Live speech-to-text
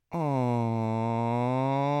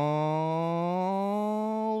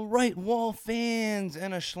right, Wall fans,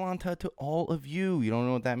 and a shlanta to all of you. You don't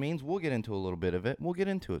know what that means? We'll get into a little bit of it. We'll get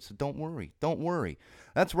into it, so don't worry. Don't worry.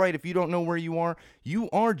 That's right, if you don't know where you are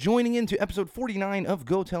joining into episode 49 of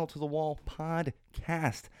Go Tell to the Wall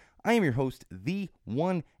podcast. I am your host, the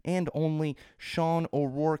one and only Sean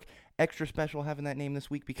O'Rourke. Extra special having that name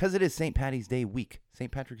this week because it is St. Paddy's Day week,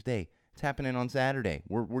 St. Patrick's Day. It's happening on Saturday.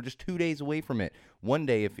 We're just 2 days away from it. One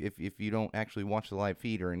day, if you don't actually watch the live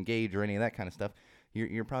feed or engage or any of that kind of stuff,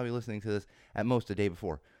 you're probably listening to this at most a day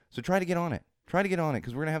before. So try to get on it. Try to get on it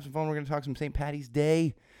because we're going to have some fun. We're going to talk some St. Paddy's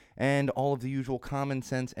Day and all of the usual common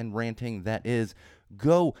sense and ranting that is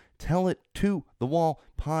Go Tell It to the Wall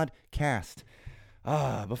podcast.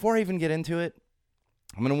 Before I even get into it,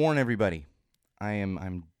 I'm going to warn everybody.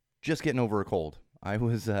 I'm just getting over a cold. I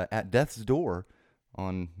was at death's door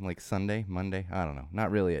on like Sunday, Monday. I don't know. Not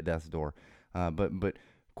really at death's door, but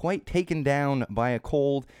quite taken down by a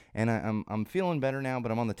cold, and I'm feeling better now,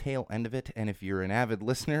 but I'm on the tail end of it. And if you're an avid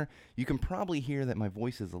listener, you can probably hear that my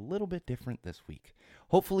voice is a little bit different this week.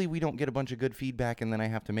 Hopefully we don't get a bunch of good feedback and then I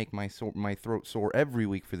have to make my throat sore every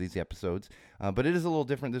week for these episodes. But it is a little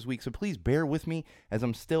different this week, so please bear with me as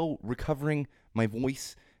I'm still recovering my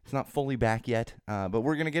voice. It's not fully back yet, but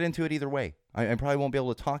we're going to get into it either way. I probably won't be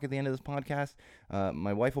able to talk at the end of this podcast.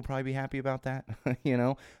 My wife will probably be happy about that, but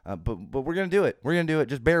we're going to do it. We're going to do it.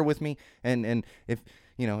 Just bear with me. And if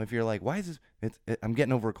you're like, why is this? I'm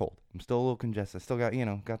getting over a cold. I'm still a little congested. I still got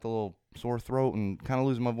the little sore throat and kind of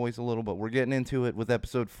losing my voice a little, but we're getting into it with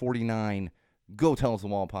episode 49, Go Tell Us the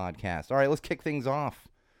Wall podcast. All right, let's kick things off.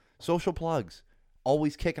 Social plugs.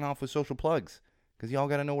 Always kicking off with social plugs because y'all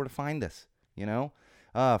got to know where to find us,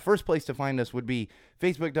 First place to find us would be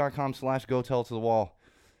facebook.com/GoTellToTheWall.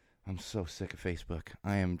 I'm so sick of Facebook.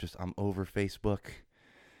 I'm over Facebook.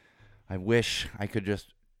 I wish I could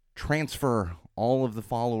just transfer all of the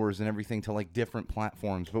followers and everything to like different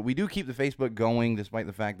platforms. But we do keep the Facebook going despite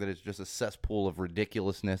the fact that it's just a cesspool of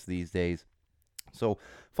ridiculousness these days. So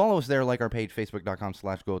follow us there, like our page,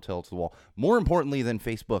 facebook.com/GoTellToTheWall. More importantly than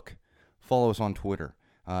Facebook, follow us on Twitter.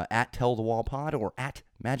 At Tell the Wall Pod or at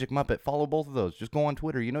Magic Muppet. Follow both of those. Just go on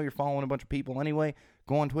Twitter. You're following a bunch of people anyway.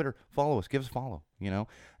 Go on Twitter. Follow us. Give us a follow,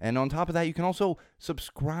 And on top of that, you can also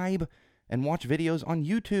subscribe and watch videos on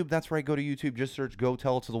YouTube. That's right. Go to YouTube. Just search Go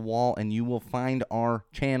Tell to the Wall and you will find our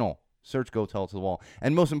channel. Search Go Tell to the Wall.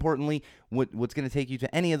 And most importantly, what's going to take you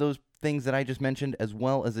to any of those things that I just mentioned as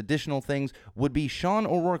well as additional things would be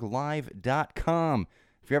SeanO'RourkeLive.com.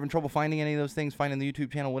 If you're having trouble finding any of those things, finding the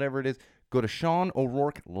YouTube channel, whatever it is, go to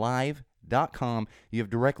SeanO'RourkeLive.com. You have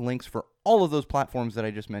direct links for all of those platforms that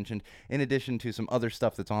I just mentioned, in addition to some other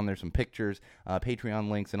stuff that's on there, some pictures, Patreon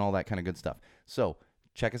links, and all that kind of good stuff. So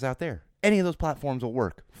check us out there. Any of those platforms will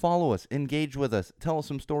work. Follow us. Engage with us. Tell us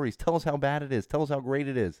some stories. Tell us how bad it is. Tell us how great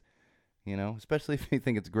it is. Especially if you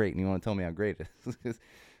think it's great and you want to tell me how great it is.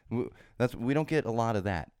 We don't get a lot of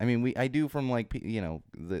that. I mean, I do from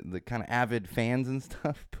the kind of avid fans and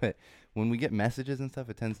stuff, but when we get messages and stuff,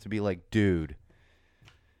 it tends to be like, dude.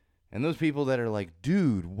 And those people that are like,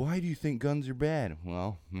 dude, why do you think guns are bad?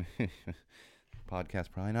 Well,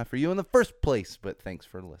 podcast probably not for you in the first place, but thanks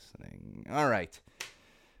for listening. All right,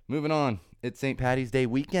 moving on. It's St. Paddy's Day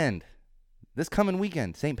weekend. This coming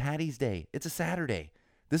weekend, St. Paddy's Day. It's a Saturday.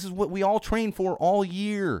 This is what we all train for all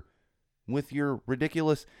year. With your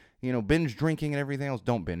ridiculous, binge drinking and everything else.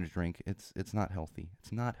 Don't binge drink. It's not healthy.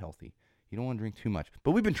 It's not healthy. You don't want to drink too much.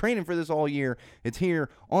 But we've been training for this all year. It's here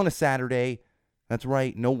on a Saturday. That's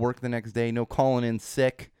right. No work the next day. No calling in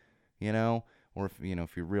sick, Or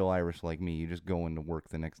if you're real Irish like me, you just go into work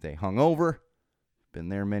the next day hungover. Been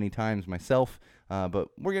there many times myself. But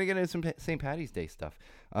we're going to get into some St. Paddy's Day stuff.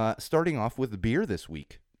 Starting off with the beer this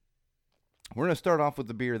week. We're going to start off with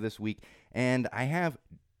the beer this week. And I have,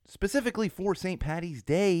 specifically for St. Paddy's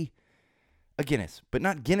Day, a Guinness. But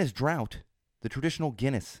not Guinness Drought. The traditional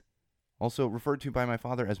Guinness. Also referred to by my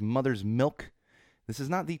father as Mother's Milk. This is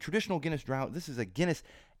not the traditional Guinness Drought. This is a Guinness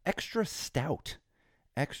Extra Stout.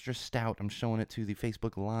 Extra Stout. I'm showing it to the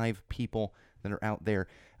Facebook Live people that are out there.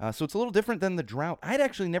 So it's a little different than the Drought. I'd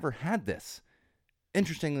actually never had this,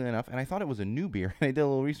 interestingly enough, and I thought it was a new beer. And I did a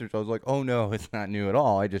little research. I was like, oh no, it's not new at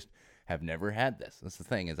all. I just have never had this. That's the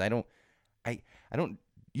thing, is you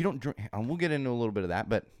don't drink, and we'll get into a little bit of that,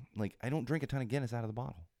 but I don't drink a ton of Guinness out of the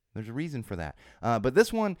bottle. There's a reason for that. But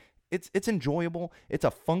this one, it's enjoyable. It's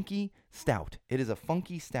a funky stout. It is a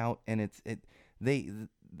funky stout, and they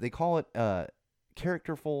call it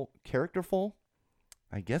characterful.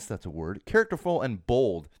 I guess that's a word. Characterful and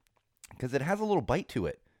bold, because it has a little bite to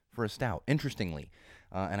it for a stout. Interestingly,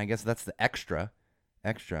 and I guess that's the extra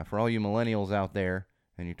for all you millennials out there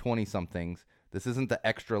and you 20-somethings. This isn't the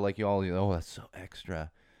extra like you all. Oh, that's so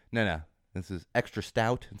extra. No. This is extra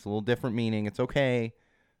stout. It's a little different meaning. It's okay.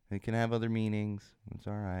 It can have other meanings. It's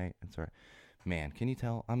all right. It's all right. Man, can you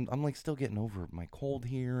tell? I'm like still getting over my cold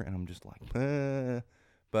here, and I'm just like,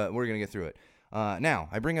 but we're gonna get through it. Now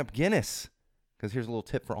I bring up Guinness because here's a little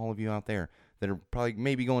tip for all of you out there that are probably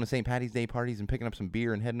maybe going to St. Patty's Day parties and picking up some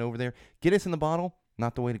beer and heading over there. Guinness in the bottle,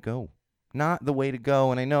 not the way to go. Not the way to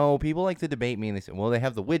go. And I know people like to debate me, and they say, well, they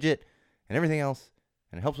have the widget and everything else,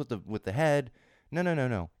 and it helps with the head.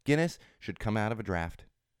 No. Guinness should come out of a draft.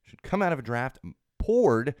 Should come out of a draft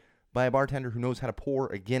poured by a bartender who knows how to pour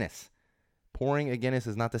a Guinness. Pouring a Guinness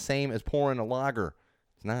is not the same as pouring a lager.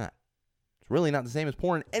 It's not. It's really not the same as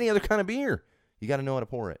pouring any other kind of beer. You got to know how to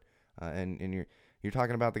pour it. And you're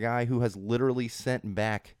talking about the guy who has literally sent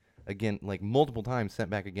back, again, like multiple times, sent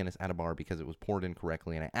back a Guinness at a bar because it was poured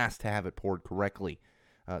incorrectly, and I asked to have it poured correctly.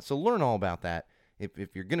 So learn all about that.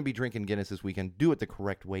 If you're going to be drinking Guinness this weekend, do it the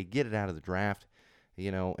correct way. Get it out of the draft.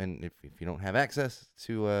 And if you don't have access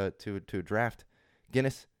to a draft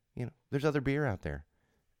Guinness, there's other beer out there.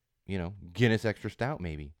 Guinness Extra Stout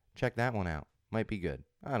maybe. Check that one out. Might be good.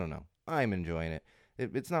 I don't know. I'm enjoying it.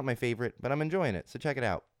 It's not my favorite, but I'm enjoying it. So check it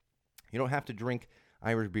out. You don't have to drink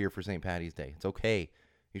Irish beer for St. Patty's Day. It's okay.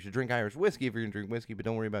 You should drink Irish whiskey if you're going to drink whiskey, but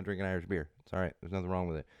don't worry about drinking Irish beer. It's all right. There's nothing wrong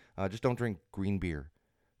with it. Just don't drink green beer.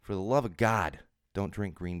 For the love of God, don't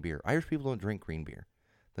drink green beer. Irish people don't drink green beer.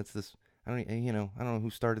 That's this. I don't know who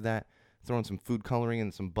started that. Throwing some food coloring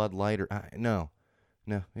and some Bud Light no,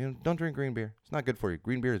 don't drink green beer. It's not good for you.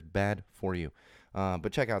 Green beer is bad for you.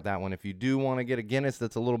 But check out that one. If you do want to get a Guinness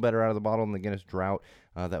that's a little better out of the bottle than the Guinness Drought,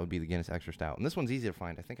 that would be the Guinness Extra Stout. And this one's easy to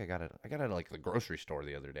find. I think I got it at like the grocery store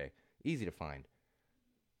the other day. Easy to find.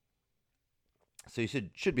 So you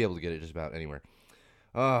should be able to get it just about anywhere.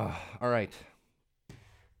 All right. A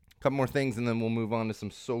couple more things, and then we'll move on to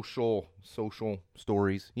some social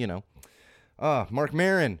stories. Marc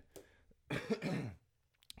Maron.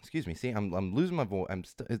 Excuse me. See, I'm losing my voice.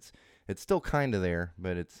 It's still kind of there,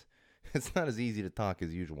 but it's not as easy to talk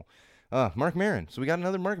as usual. Marc Maron. So we got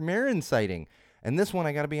another Marc Maron sighting, and this one,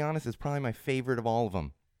 I got to be honest, is probably my favorite of all of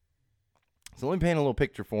them. So let me paint a little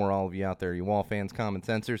picture for all of you out there, you Wall fans, common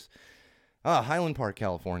sensors. Highland Park,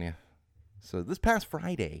 California. So this past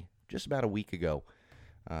Friday, just about a week ago,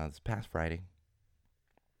 I'm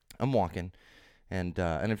walking. And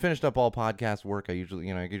I finished up all podcast work. I usually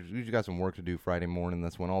got some work to do Friday morning.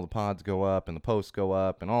 That's when all the pods go up and the posts go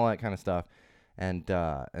up and all that kind of stuff. And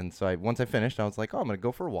so once I finished, I was like, I'm going to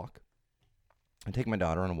go for a walk. I take my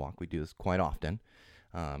daughter on a walk. We do this quite often.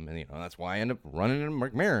 And that's why I end up running into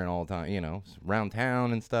Marc Maron all the time, around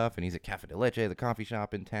town and stuff. And he's at Cafe de Leche, the coffee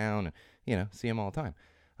shop in town, and, see him all the time.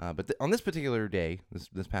 But on this particular day,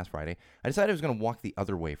 this past Friday, I decided I was going to walk the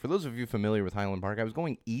other way. For those of you familiar with Highland Park, I was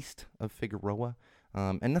going east of Figueroa,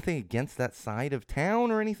 and nothing against that side of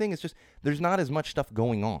town or anything. It's just there's not as much stuff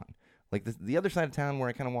going on. Like the other side of town where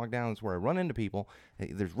I kind of walk down is where I run into people.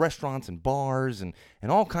 There's restaurants and bars and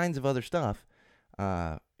all kinds of other stuff.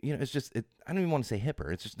 It's just I don't even want to say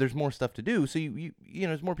hipper. It's just there's more stuff to do. So you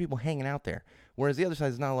there's more people hanging out there. Whereas the other side,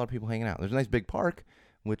 there's not a lot of people hanging out. There's a nice big park,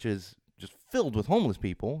 which is just filled with homeless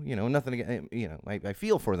people. Nothing. I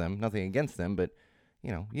feel for them. Nothing against them, but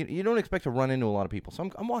you don't expect to run into a lot of people.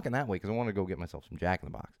 So I'm walking that way because I want to go get myself some Jack in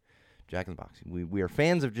the Box. Jack in the Box. We are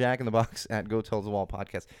fans of Jack in the Box at Go Tells the Wall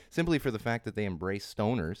podcast, simply for the fact that they embrace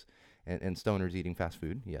stoners and stoners eating fast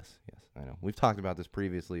food. Yes, I know. We've talked about this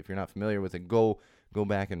previously. If you're not familiar with it, go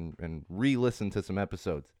back and re-listen to some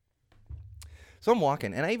episodes. So I'm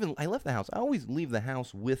walking, and I left the house. I always leave the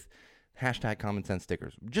house with #CommonSense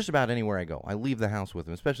stickers. Just about anywhere I go, I leave the house with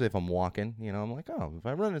them, especially if I'm walking. I'm like, if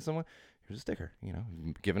I run into someone, here's a sticker.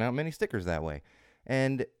 Giving out many stickers that way.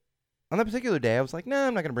 And on that particular day, I was like,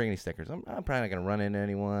 I'm not going to bring any stickers. I'm probably not going to run into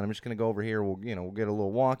anyone. I'm just going to go over here. We'll get a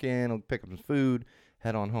little walk in. I'll pick up some food,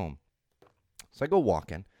 head on home. So I go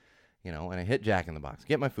walking, and I hit Jack in the Box,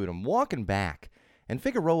 get my food. I'm walking back. And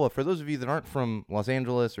Figueroa, for those of you that aren't from Los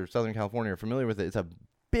Angeles or Southern California or familiar with it, it's a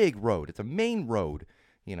big road. It's a main road,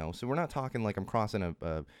 so we're not talking like I'm crossing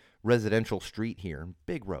a residential street here.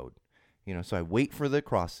 Big road, so I wait for the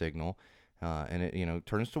cross signal, and it,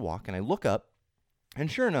 turns to walk, and I look up, and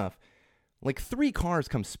sure enough, like 3 cars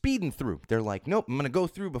come speeding through. They're like, nope, I'm going to go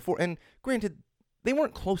through before. And granted, they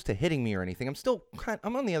weren't close to hitting me or anything.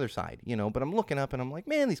 I'm on the other side, but I'm looking up and I'm like,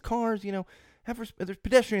 man, these cars, there's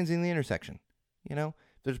pedestrians in the intersection,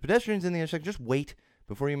 there's pedestrians in the intersection. Just wait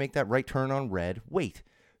before you make that right turn on red. Wait.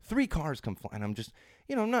 3 cars come flying. I'm just,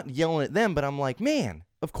 I'm not yelling at them, but I'm like, man,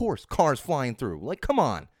 of course, cars flying through. Like, come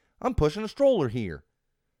on. I'm pushing a stroller here.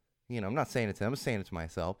 I'm not saying it to them. I'm saying it to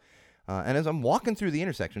myself. And as I'm walking through the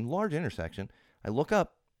intersection, large intersection, I look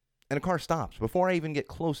up And a car stops. Before I even get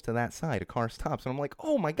close to that side, a car stops. And I'm like,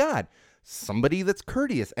 oh my God, somebody that's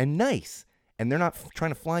courteous and nice. And they're not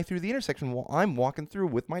trying to fly through the intersection while I'm walking through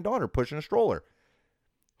with my daughter pushing a stroller.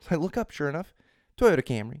 So I look up, sure enough, Toyota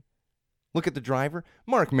Camry. Look at the driver,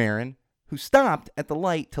 Mark Marin, who stopped at the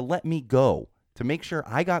light to let me go, to make sure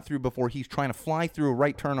I got through before he's trying to fly through a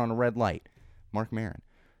right turn on a red light. Mark Marin.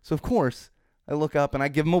 So, of course, I look up and I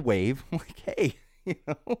give him a wave. I'm like, hey,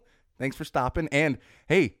 thanks for stopping. And,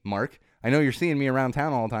 hey, Mark, I know you're seeing me around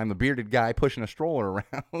town all the time, the bearded guy pushing a stroller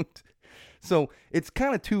around. So it's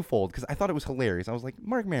kind of twofold because I thought it was hilarious. I was like,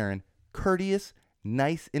 Mark Marin, courteous,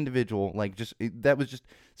 nice individual, like that was just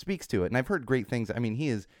speaks to it. And I've heard great things. I mean,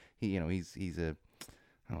 he's a, I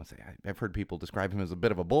don't want to say, I've heard people describe him as a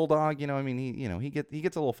bit of a bulldog. I mean, he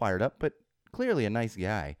gets a little fired up, but clearly a nice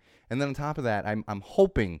guy. And then on top of that, I'm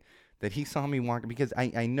hoping that he saw me walking because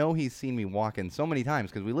I know he's seen me walking so many times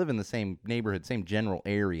because we live in the same neighborhood, same general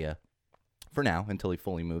area for now until he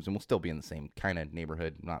fully moves, and we'll still be in the same kind of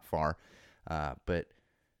neighborhood, not far. But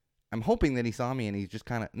I'm hoping that he saw me and he's just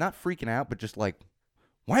kind of not freaking out, but just like,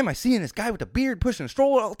 why am I seeing this guy with the beard pushing a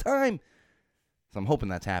stroller all the time? So I'm hoping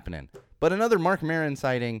that's happening. But another Mark Marin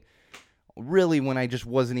sighting, really when I just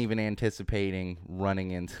wasn't even anticipating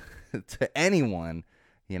running into to anyone,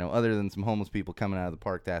 other than some homeless people coming out of the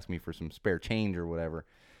park to ask me for some spare change or whatever.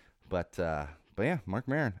 But yeah, Mark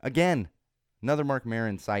Marin. Again, another Mark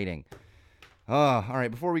Marin sighting. All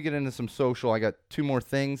right, before we get into some social, I got two more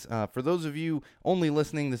things. For those of you only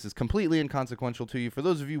listening, this is completely inconsequential to you. For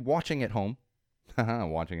those of you watching at home,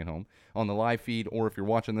 on the live feed, or if you're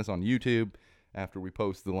watching this on YouTube after we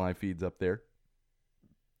post the live feeds up there,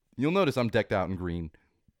 you'll notice I'm decked out in green.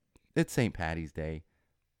 It's St. Patty's Day.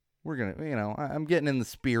 We're going to, I'm getting in the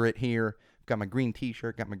spirit here. Got my green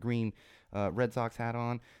t-shirt, got my green Red Sox hat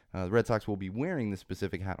on. The Red Sox will be wearing this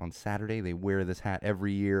specific hat on Saturday. They wear this hat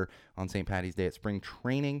every year on St. Patty's Day at spring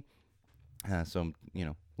training. So I'm,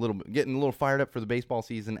 getting a little fired up for the baseball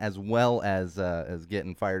season as well as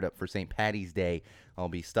getting fired up for St. Patty's Day. I'll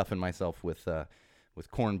be stuffing myself with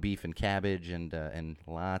corned beef and cabbage and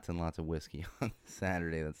lots of whiskey on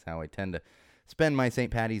Saturday. That's how I tend to spend my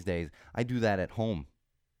St. Patty's days. I do that at home.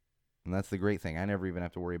 And that's the great thing. I never even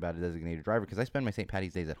have to worry about a designated driver because I spend my St.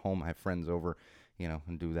 Patty's days at home. I have friends over,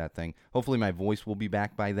 and do that thing. Hopefully my voice will be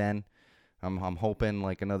back by then. I'm hoping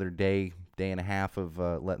like another day and a half of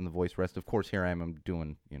letting the voice rest. Of course, here I am. I'm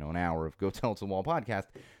doing, an hour of Go Tell It to the Wall podcast.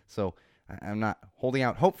 So I'm not holding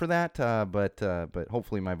out hope for that, but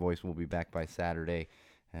hopefully my voice will be back by Saturday.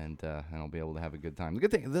 And I'll be able to have a good time. The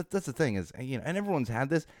good thing, that's the thing is, and everyone's had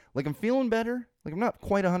this, like I'm feeling better. Like I'm not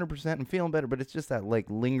quite 100%, I'm feeling better, but it's just that like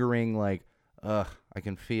lingering, like, I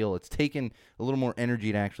can feel it's taken a little more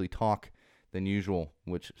energy to actually talk than usual,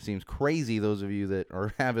 which seems crazy. Those of you that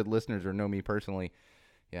are avid listeners or know me personally,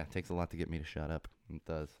 yeah, it takes a lot to get me to shut up. It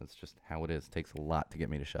does. That's just how it is. It takes a lot to get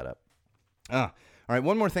me to shut up. All right,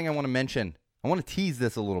 one more thing I want to mention. I want to tease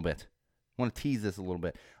this a little bit.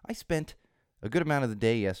 I spent a good amount of the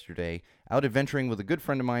day yesterday out adventuring with a good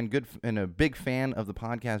friend of mine, and a big fan of the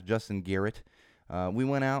podcast, Justin Garrett. We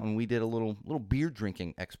went out and we did a little beer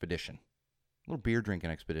drinking expedition.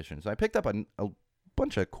 So I picked up a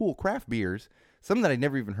bunch of cool craft beers, some that I'd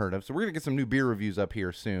never even heard of. So we're gonna get some new beer reviews up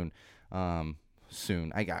here soon. We are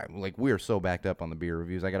so backed up on the beer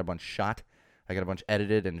reviews. I got a bunch shot. I got a bunch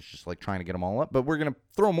edited, and it's just like trying to get them all up. But we're gonna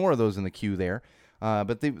throw more of those in the queue there.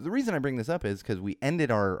 But the reason I bring this up is because we ended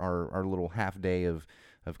our little half day of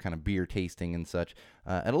kind of beer tasting and such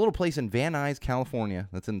at a little place in Van Nuys, California.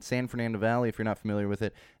 That's in San Fernando Valley, if you're not familiar with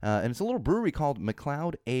it. And it's a little brewery called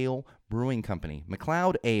McLeod Ale Brewing Company.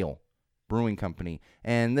 McLeod Ale Brewing Company.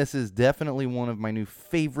 And this is definitely one of my new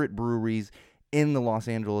favorite breweries in the Los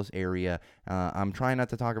Angeles area. I'm trying not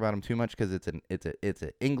to talk about them too much because it's an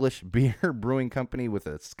English beer brewing company with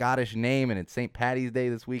a Scottish name, and it's St. Patty's Day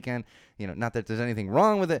this weekend. Not that there's anything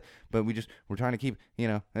wrong with it, but we're trying to keep,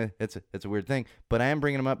 it's a weird thing. But I am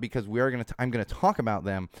bringing them up because I'm gonna talk about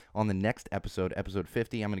them on the next episode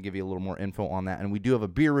 50. I'm gonna give you a little more info on that, and we do have a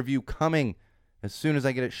beer review coming as soon as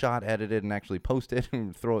I get it shot, edited, and actually posted,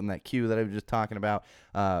 and throw it in that queue that I was just talking about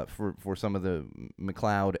for some of the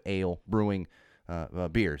McLeod Ale Brewing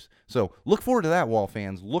beers. So look forward to that, Wall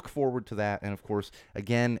fans. Look forward to that. And of course,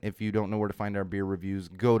 again, if you don't know where to find our beer reviews,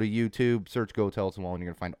 go to YouTube, search Go Tell It to the Wall, and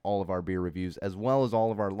you're going to find all of our beer reviews, as well as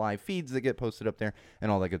all of our live feeds that get posted up there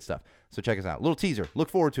and all that good stuff. So check us out. Little teaser. Look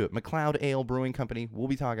forward to it. McLeod Ale Brewing Company. We'll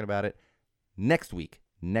be talking about it next week,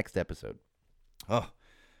 next episode. Oh,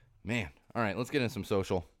 man. All right, let's get into some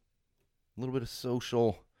social. A little bit of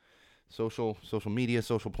social media,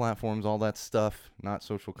 social platforms, all that stuff. Not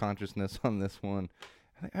social consciousness on this one.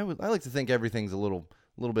 I like to think everything's a little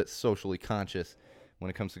little bit socially conscious when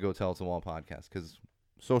it comes to Go Tell It to the Wall podcast, because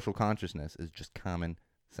social consciousness is just common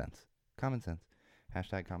sense. Common sense.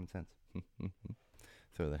 Hashtag common sense.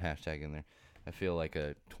 Throw that hashtag in there. I feel like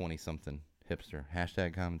a 20-something hipster.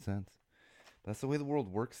 Hashtag common sense. That's the way the world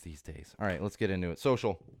works these days. All right, let's get into it.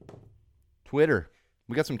 Social. Twitter.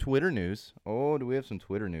 We got some Twitter news. Oh, do we have some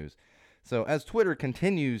Twitter news? So as Twitter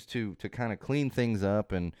continues to kind of clean things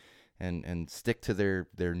up and stick to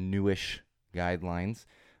their newish guidelines,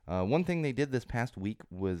 one thing they did this past week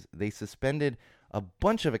was they suspended a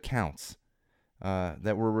bunch of accounts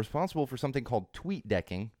that were responsible for something called tweet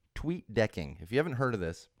decking. Tweet decking. If you haven't heard of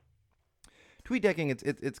this, tweet decking,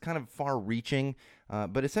 it's kind of far-reaching,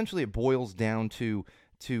 but essentially it boils down to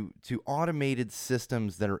automated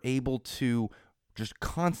systems that are able to just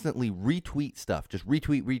constantly retweet stuff. Just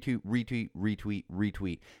retweet,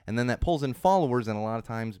 and then that pulls in followers, and a lot of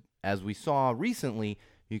times, as we saw recently,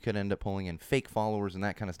 you could end up pulling in fake followers and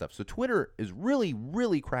that kind of stuff. So Twitter is really,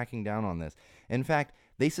 really cracking down on this. In fact,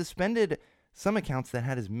 they suspended some accounts that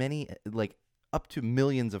had as many, like, up to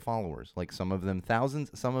millions of followers, like some of them thousands,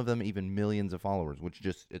 some of them even millions of followers, which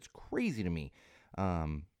just, it's crazy to me. I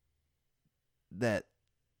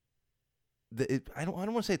don't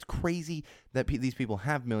want to say it's crazy that these people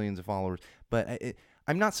have millions of followers, but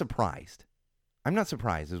I'm not surprised. I'm not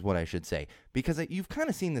surprised is what I should say, because you've kind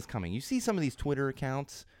of seen this coming. You see some of these Twitter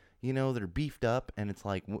accounts, that are beefed up, and it's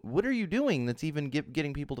like, what are you doing that's even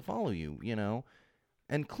getting people to follow you,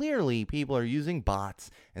 And clearly, people are using bots,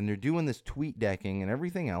 and they're doing this tweet decking and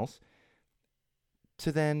everything else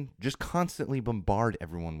to then just constantly bombard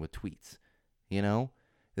everyone with tweets.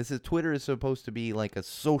 Twitter is supposed to be like a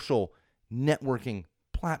social networking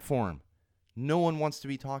platform. No one wants to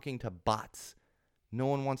be talking to bots. No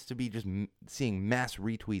one wants to be just seeing mass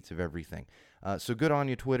retweets of everything. So good on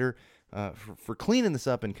you, Twitter, for cleaning this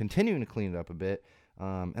up and continuing to clean it up a bit.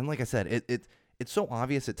 And like I said, it's so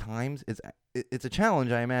obvious at times. It's a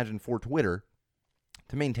challenge, I imagine, for Twitter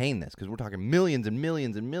to maintain this, because we're talking millions and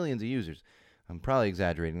millions and millions of users. I'm probably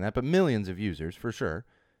exaggerating that, but millions of users for sure.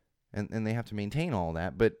 And they have to maintain all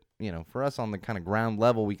that. But, for us on the kind of ground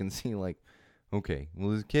level, we can see like, okay,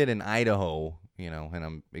 well, this kid in Idaho, and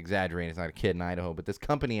I'm exaggerating, it's not a kid in Idaho, but this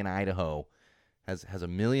company in Idaho has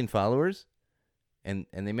 1 million followers, and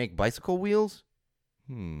they make bicycle wheels?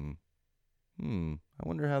 I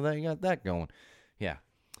wonder how they got that going. Yeah.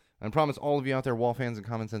 I promise all of you out there, wall fans and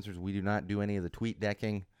common sensors, we do not do any of the tweet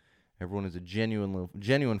decking. Everyone is a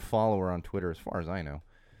genuine follower on Twitter, as far as I know.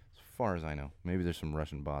 Maybe there's some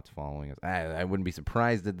Russian bots following us. I wouldn't be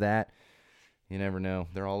surprised at that. You never know.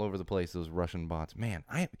 They're all over the place, those Russian bots. Man,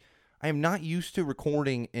 I am not used to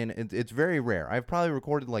recording, and it's very rare. I've probably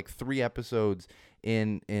recorded like 3 episodes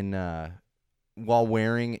in while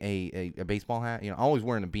wearing a baseball hat. Always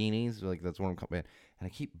wearing a beanie. So like that's what I'm calling. And I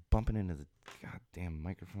keep bumping into the goddamn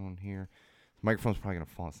microphone here. The microphone's probably going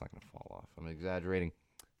to fall. It's not going to fall off. I'm exaggerating.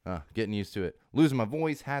 Getting used to it. Losing my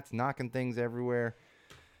voice. Hats knocking things everywhere.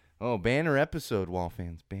 Oh, banner episode, wall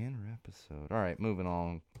fans. Banner episode. All right, moving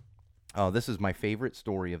on. Oh, this is my favorite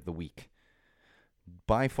story of the week.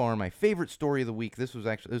 By far my favorite story of the week. It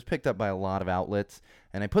was picked up by a lot of outlets,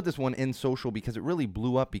 and I put this one in social because it really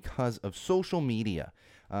blew up because of social media.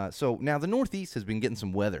 So now the Northeast has been getting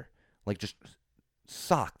some weather, like just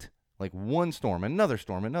socked, like one storm, another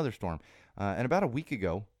storm. And about a week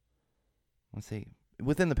ago, let's say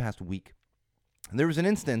within the past week, there was an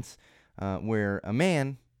instance where a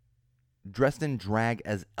man dressed in drag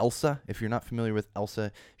as Elsa. If you're not familiar with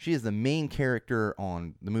Elsa, she is the main character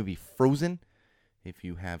on the movie Frozen. If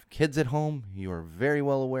you have kids at home, you are very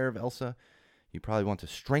well aware of Elsa. You probably want to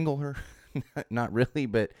strangle her. Not really,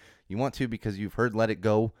 but you want to because you've heard Let It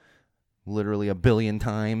Go literally 1 billion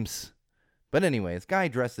times. But anyway, this guy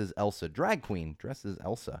dressed as Elsa, drag queen dressed as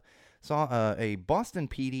Elsa, saw a Boston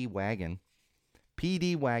PD wagon.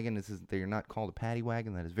 PD wagon, they're not called a paddy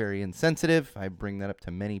wagon. That is very insensitive. I bring that up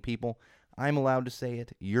to many people. I'm allowed to say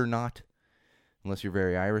it. You're not. Unless you're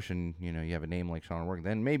very Irish and, you have a name like Sean O'Rourke,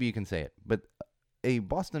 then maybe you can say it. But a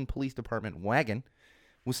Boston Police Department wagon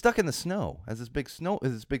was stuck in the snow as this big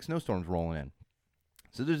snowstorm's rolling in.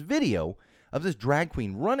 So there's video of this drag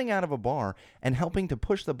queen running out of a bar and helping to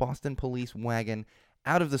push the Boston police wagon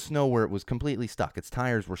out of the snow where it was completely stuck. Its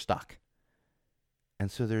tires were stuck.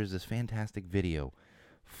 And so there's this fantastic video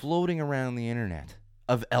floating around the internet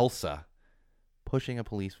of Elsa pushing a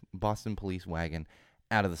Boston police wagon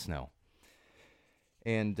out of the snow.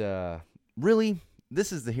 And really,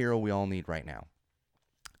 this is the hero we all need right now.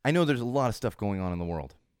 I know there's a lot of stuff going on in the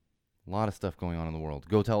world.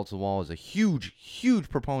 Go Tell It to the Wall is a huge, huge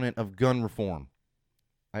proponent of gun reform.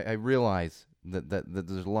 I realize That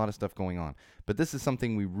there's a lot of stuff going on. But this is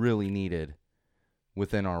something we really needed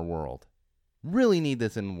within our world. Really need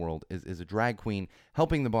this in the world is a drag queen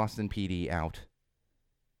helping the Boston PD out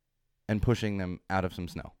and pushing them out of some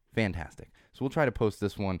snow. Fantastic. So we'll try to post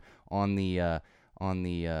this one on the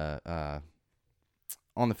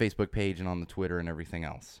Facebook page and on the Twitter and everything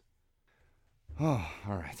else. Oh,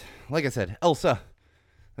 all right. Like I said, Elsa.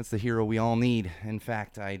 That's the hero we all need. In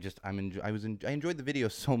fact, I enjoyed the video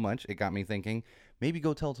so much it got me thinking maybe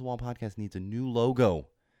Go Tell It to Wall podcast needs a new logo.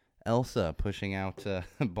 Elsa pushing out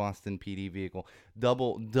Boston PD vehicle.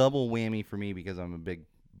 Double whammy for me because I'm a big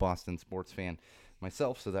Boston sports fan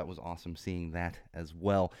myself, so that was awesome seeing that as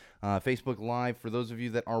well. Facebook Live, for those of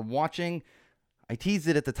you that are watching, I teased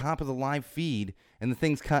it at the top of the live feed, and the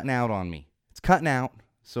thing's cutting out on me. It's cutting out,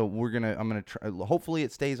 so I'm gonna try. Hopefully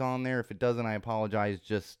it stays on there. If it doesn't, I apologize.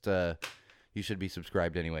 Just you should be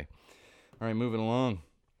subscribed anyway. All right, moving along.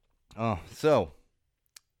 So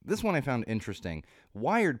this one I found interesting.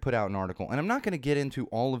 Wired put out an article, and I'm not going to get into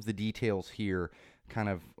all of the details here, kind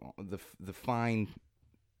of the fine,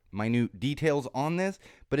 minute details on this,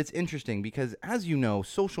 but it's interesting because, as you know,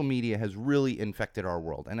 social media has really infected our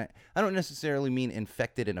world. And I don't necessarily mean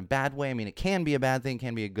infected in a bad way. I mean, it can be a bad thing,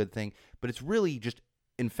 can be a good thing, but it's really just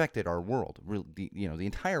infected our world. Really, the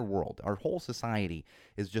entire world, our whole society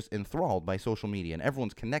is just enthralled by social media, and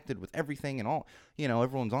everyone's connected with everything, and all,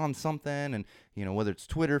 everyone's on something, and whether it's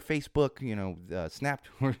Twitter, Facebook,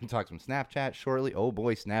 we're gonna talk some Snapchat shortly. Oh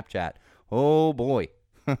boy, Snapchat. Oh boy.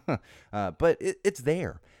 But it's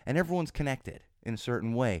there, and everyone's connected in a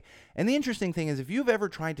certain way. And the interesting thing is, if you've ever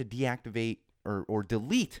tried to deactivate or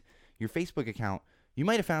delete your Facebook account, you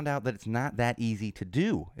might have found out that it's not that easy to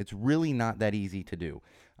do. It's really not that easy to do.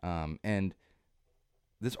 And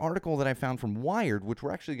this article that I found from Wired, which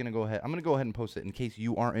we're actually going to I'm going to go ahead and post it in case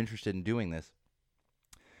you are interested in doing this,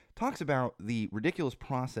 talks about the ridiculous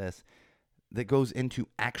process that goes into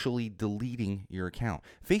actually deleting your account.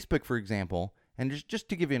 Facebook, for example, and just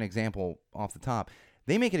to give you an example off the top,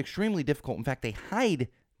 they make it extremely difficult. In fact, they hide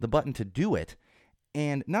the button to do it.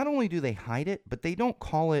 And not only do they hide it, but they don't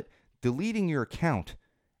call it deleting your account.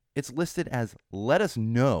 It's listed as let us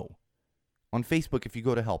know on Facebook. If you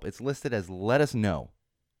go to help, it's listed as let us know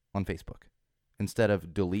on Facebook instead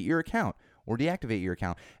of delete your account or deactivate your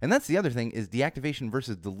account. And that's the other thing, is deactivation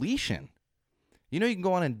versus deletion. You can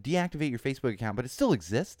go on and deactivate your Facebook account, but it still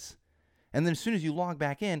exists. And then as soon as you log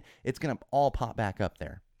back in, it's going to all pop back up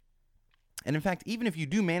there. And in fact, even if you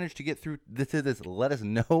do manage to get through to this let us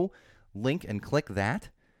know link and click that,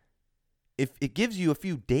 if it gives you a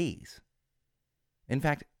few days. In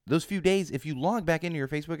fact, those few days, if you log back into your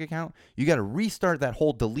Facebook account, you got to restart that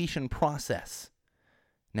whole deletion process.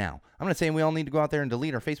 Now, I'm not saying we all need to go out there and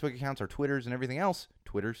delete our Facebook accounts, our Twitters, and everything else.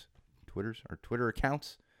 Our Twitter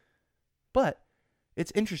accounts. But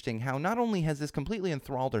it's interesting how not only has this completely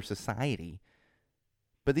enthralled our society,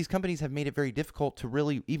 but these companies have made it very difficult to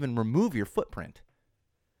really even remove your footprint.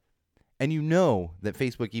 And you know that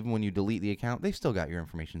Facebook, even when you delete the account, they've still got your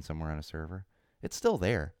information somewhere on a server. It's still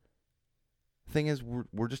there. The thing is,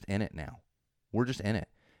 we're just in it now. We're just in it.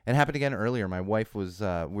 It happened again earlier. My wife was,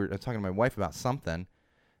 I was talking to my wife about something.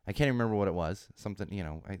 I can't even remember what it was. Something.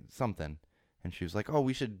 And she was like, oh,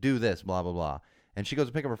 we should do this, blah, blah, blah. And she goes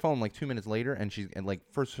to pick up her phone like 2 minutes later, and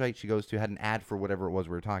first site she goes to had an ad for whatever it was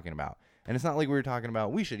we were talking about. And it's not like we were talking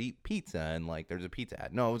about we should eat pizza and there's a pizza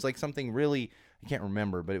ad. No, it was something really, I can't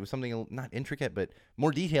remember, but it was something not intricate, but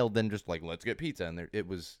more detailed than just let's get pizza. And it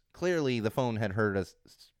was clearly the phone had heard us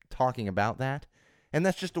talking about that. And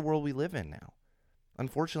that's just the world we live in now.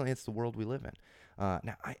 Unfortunately, it's the world we live in.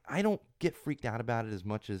 Now, I don't get freaked out about it as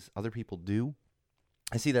much as other people do.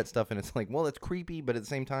 I see that stuff and it's it's creepy, but at the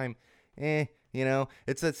same time,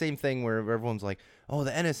 it's that same thing where everyone's like, oh,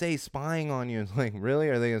 the NSA is spying on you. It's really?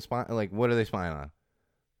 Are they going to spy? What are they spying on?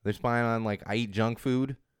 They're spying on, I eat junk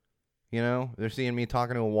food? They're seeing me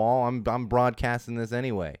talking to a wall. I'm broadcasting this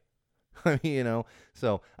anyway.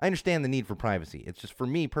 So I understand the need for privacy. It's just, for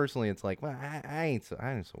me personally, it's well, I ain't so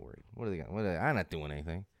worried. What are they got? I'm not doing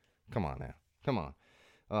anything. Come on now. Come on.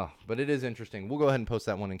 But it is interesting. We'll go ahead and post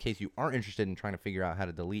that one in case you are interested in trying to figure out how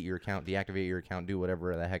to delete your account, deactivate your account, do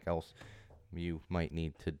whatever the heck else you might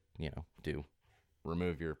need to, do.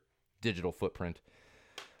 Remove your digital footprint.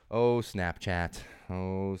 Oh, Snapchat.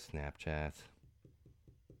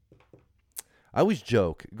 I always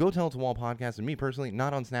joke, Go Tell It to Wall podcast, and me personally,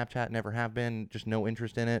 not on Snapchat, never have been, just no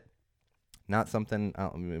interest in it. Not something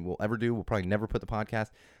we'll ever do. We'll probably never put the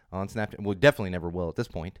podcast on Snapchat. We definitely never will at this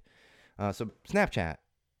point. So Snapchat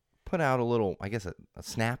put out a little, I guess, a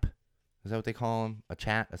snap. Is that what they call them? A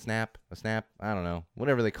chat, a snap, I don't know.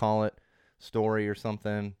 Whatever they call it. Story or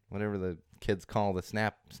something. Whatever the kids call the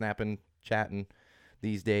snapping, chatting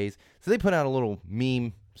these days. So they put out a little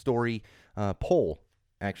meme story poll,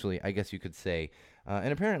 actually, I guess you could say.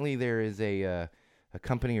 And apparently there is a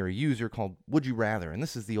company or a user called Would You Rather, and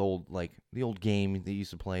this is the old game that you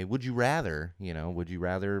used to play. Would you rather, would you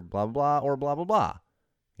rather blah blah blah or blah blah blah?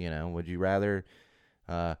 Would you rather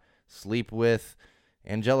sleep with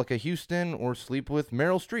Angelica Houston or sleep with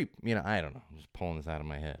Meryl Streep? I don't know. I'm just pulling this out of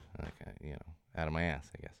my head, out of my ass,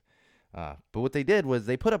 I guess. But what they did was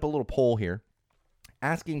they put up a little poll here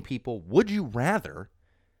asking people, would you rather?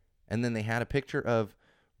 And then they had a picture of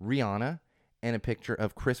Rihanna and a picture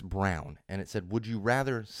of Chris Brown. And it said, would you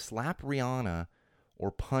rather slap Rihanna or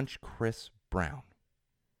punch Chris Brown?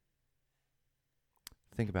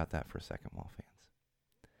 Think about that for a second, Wall fans.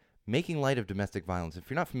 Making light of domestic violence. If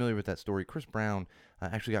you're not familiar with that story, Chris Brown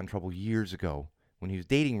actually got in trouble years ago when he was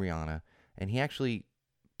dating Rihanna, and he actually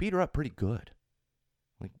beat her up pretty good.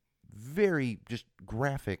 Like, very just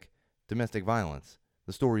graphic domestic violence,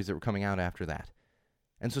 the stories that were coming out after that.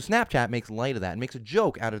 And so Snapchat makes light of that and makes a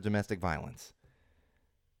joke out of domestic violence.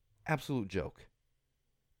 Absolute joke.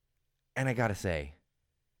 And I gotta say,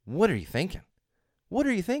 what are you thinking? What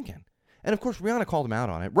are you thinking? And of course, Rihanna called him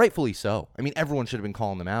out on it. Rightfully so. I mean, everyone should have been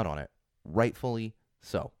calling them out on it. Rightfully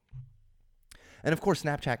so. And of course,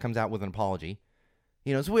 Snapchat comes out with an apology.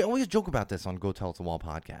 So we always joke about this on Go Tell It to Wall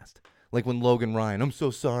podcast. Like when Logan Ryan, I'm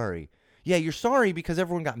so sorry. Yeah, you're sorry because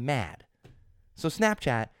everyone got mad. So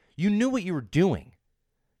Snapchat, you knew what you were doing.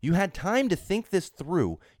 You had time to think this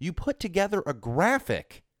through. You put together a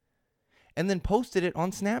graphic and then posted it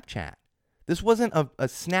on Snapchat. This wasn't a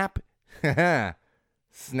snap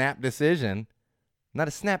decision. Not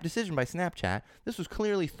a snap decision by Snapchat. This was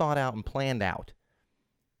clearly thought out and planned out.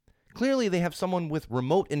 Clearly they have someone with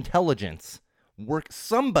remote intelligence.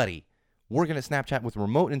 Somebody working at Snapchat with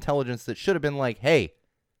remote intelligence that should have been like, hey,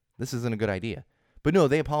 this isn't a good idea. But no,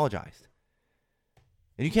 they apologized.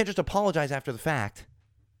 And you can't just apologize after the fact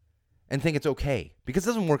and think it's okay, because it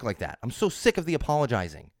doesn't work like that. I'm so sick of the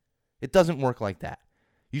apologizing. It doesn't work like that.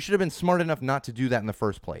 You should have been smart enough not to do that in the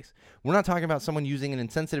first place. We're not talking about someone using an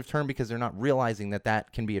insensitive term because they're not realizing that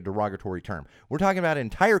that can be a derogatory term. We're talking about an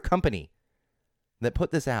entire company that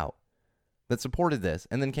put this out, that supported this,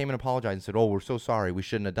 and then came and apologized and said, oh, we're so sorry, we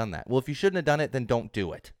shouldn't have done that. Well, if you shouldn't have done it, then don't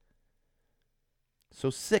do it. So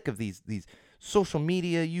sick of these social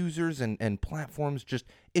media users and platforms just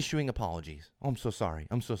issuing apologies. Oh, I'm so sorry.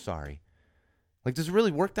 I'm so sorry. Like, does it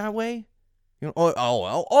really work that way? I'm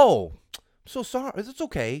so sorry. It's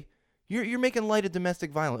okay. You're making light of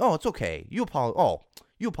domestic violence. Oh, it's okay. You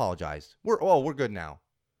apologized. We're good now.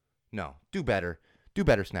 No, do better. Do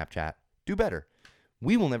better, Snapchat. Do better.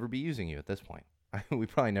 We will never be using you at this point. We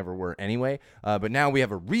probably never were anyway. But now we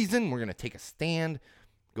have a reason. We're going to take a stand.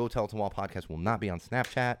 Go Tell It to Wall podcast will not be on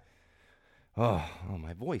Snapchat. Oh,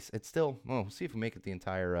 my voice. It's still. We'll see if we make it the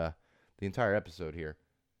entire episode here.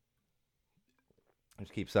 I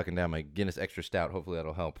just keep sucking down my Guinness Extra Stout. Hopefully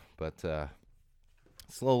that'll help. But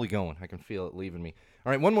slowly going. I can feel it leaving me.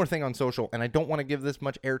 All right, one more thing on social, and I don't want to give this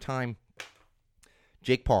much airtime.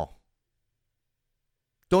 Jake Paul.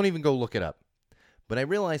 Don't even go look it up. But I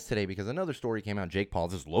realized today, because another story came out, Jake Paul,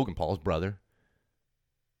 this is Logan Paul's brother.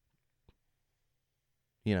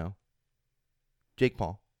 Jake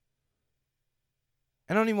Paul.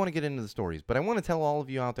 I don't even want to get into the stories, but I want to tell all of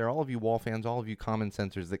you out there, all of you Wall fans, all of you common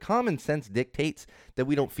sensors, that common sense dictates that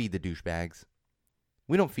we don't feed the douchebags.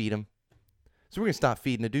 We don't feed them. So we're going to stop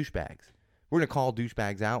feeding the douchebags. We're going to call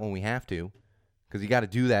douchebags out when we have to, because you got to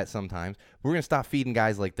do that sometimes. We're going to stop feeding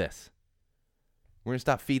guys like this. We're going to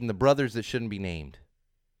stop feeding the brothers that shouldn't be named.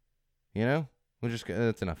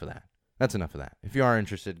 That's enough of that. That's enough of that. If you are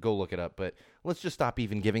interested, go look it up, but let's just stop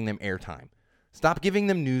even giving them airtime. Stop giving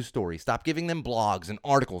them news stories. Stop giving them blogs and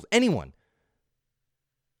articles. Anyone.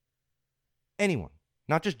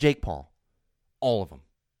 Not just Jake Paul. All of them.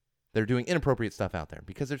 They're doing inappropriate stuff out there,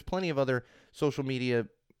 because there's plenty of other social media,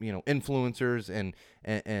 influencers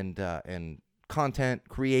and content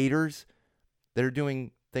creators that are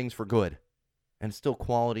doing things for good and still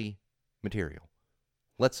quality material.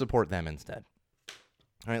 Let's support them instead.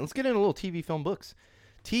 All right, let's get into a little TV, film, books.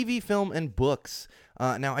 TV, film, and books.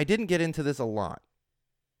 Now, I didn't get into this a lot,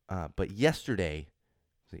 but yesterday,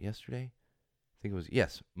 was it yesterday? I think it was,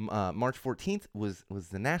 yes. March 14th was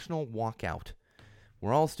the national walkout,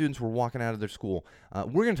 where all students were walking out of their school.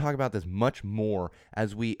 We're going to talk about this much more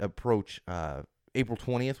as we approach April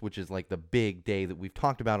 20th, which is like the big day that we've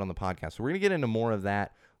talked about on the podcast. So we're going to get into more of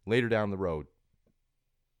that later down the road.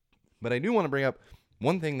 But I do want to bring up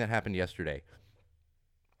one thing that happened yesterday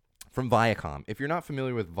from Viacom. If you're not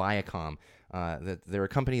familiar with Viacom, they're a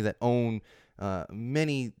company that own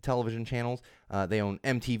many television channels. They own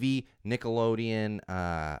MTV, Nickelodeon,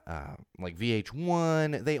 like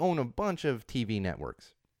VH1. They own a bunch of TV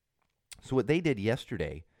networks. So what they did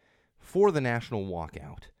yesterday for the national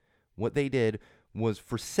walkout, what they did was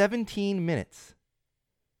for 17 minutes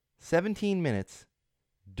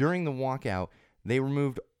during the walkout, they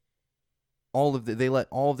removed they let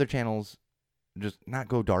all of their channels just not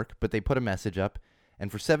go dark, but they put a message up,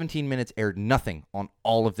 and for 17 minutes aired nothing on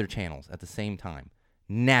all of their channels at the same time,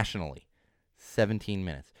 nationally. 17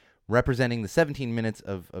 minutes, representing the 17 minutes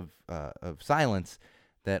of silence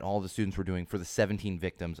that all the students were doing for the 17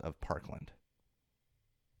 victims of Parkland.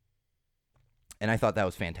 And I thought that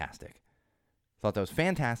was fantastic.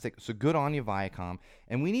 So good on you, Viacom.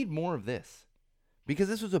 And we need more of this, because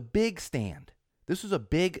this was a big stand. This was a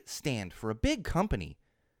big stand for a big company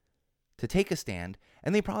to take a stand,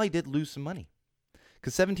 and they probably did lose some money.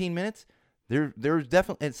 Because 17 minutes, there's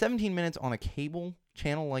definitely, at 17 minutes on a cable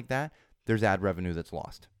channel like that, there's ad revenue that's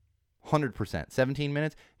lost. 100%. 17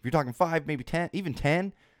 minutes, if you're talking 5, maybe 10, even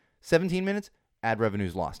 10, 17 minutes, ad revenue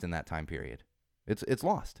is lost in that time period. It's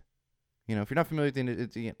lost. You know, if you're not familiar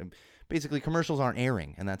with it, basically commercials aren't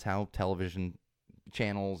airing, and that's how television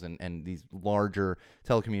channels and these larger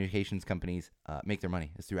telecommunications companies make their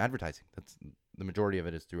money. It's through advertising. That's the majority of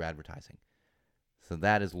it is through advertising. So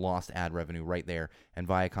that is lost ad revenue right there. And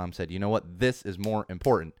Viacom said, you know what? This is more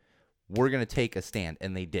important. We're going to take a stand.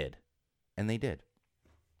 And they did. And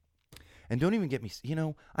don't even get me,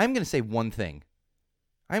 I'm going to say one thing.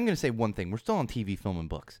 We're still on TV, film, and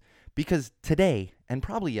books. Because today, and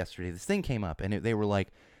probably yesterday, this thing came up, and they were like,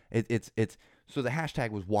 so the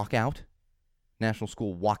hashtag was walkout, National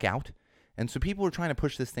School Walkout. And so people were trying to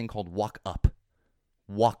push this thing called walk up.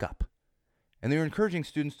 And they were encouraging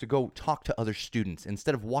students to go talk to other students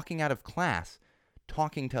instead of walking out of class,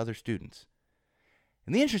 talking to other students.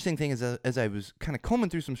 And the interesting thing is, as I was kind of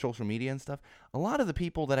combing through some social media and stuff, a lot of the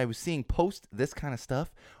people that I was seeing post this kind of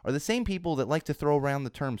stuff are the same people that like to throw around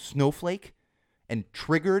the term snowflake and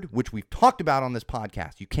triggered, which we've talked about on this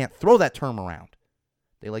podcast. You can't throw that term around.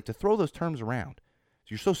 They like to throw those terms around. So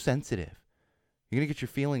you're so sensitive. You're going to get your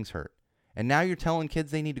feelings hurt. And now you're telling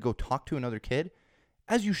kids they need to go talk to another kid?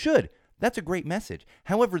 As you should. That's a great message.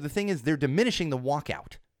 However, the thing is, they're diminishing the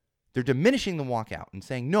walkout. And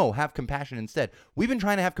saying, no, have compassion instead. We've been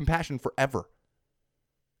trying to have compassion forever.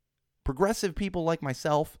 Progressive people like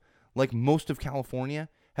myself, like most of California,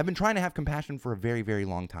 have been trying to have compassion for a very, very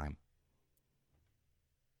long time.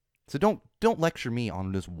 So don't lecture me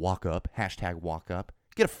on this walk up, hashtag walk up.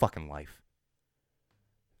 Get a fucking life.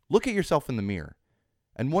 Look at yourself in the mirror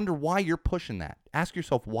and wonder why you're pushing that. Ask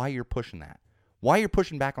yourself why you're pushing that. Why you're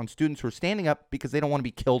pushing back on students who are standing up because they don't want to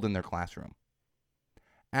be killed in their classroom.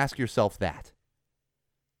 Ask yourself that.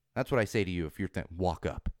 That's what I say to you if you're walk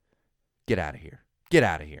up. Get out of here. Get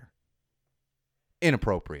out of here.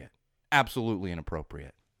 Inappropriate. Absolutely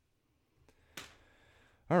inappropriate.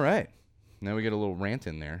 All right. Now we get a little rant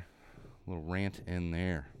in there.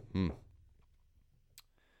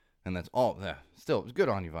 And that's all. Still, it's good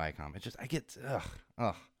on you, Viacom. It's just,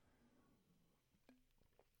 ugh.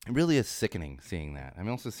 It really is sickening seeing that. I'm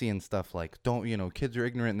also seeing stuff like, kids are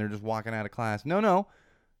ignorant and they're just walking out of class. No.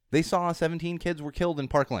 They saw 17 kids were killed in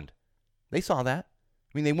Parkland. They saw that.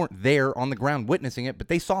 I mean, they weren't there on the ground witnessing it, but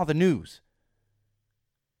they saw the news.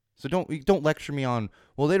 So don't lecture me on,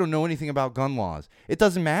 well, they don't know anything about gun laws. It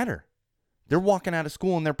doesn't matter. They're walking out of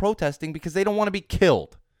school and they're protesting because they don't want to be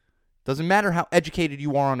killed. Doesn't matter how educated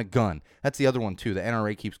you are on a gun. That's the other one, too. The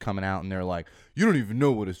NRA keeps coming out and they're like, you don't even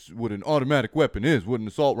know what an automatic weapon is, what an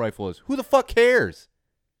assault rifle is. Who the fuck cares?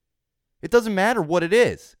 It doesn't matter what it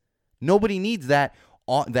is. Nobody needs that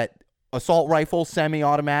assault rifle,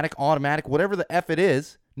 semi-automatic, automatic, whatever the F it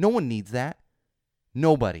is. No one needs that.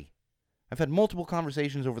 Nobody. I've had multiple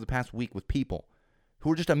conversations over the past week with people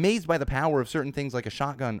who are just amazed by the power of certain things like a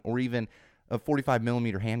shotgun or even a 45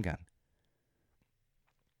 millimeter handgun.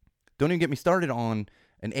 Don't even get me started on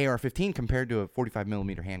an AR-15 compared to a 45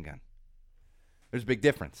 millimeter handgun. There's a big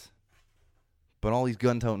difference. But all these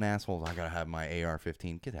gun-toting assholes, I gotta have my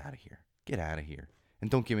AR-15. Get out of here. Get out of here. And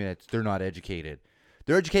don't give me that they're not educated.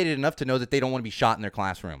 They're educated enough to know that they don't want to be shot in their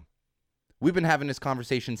classroom. We've been having this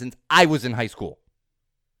conversation since I was in high school.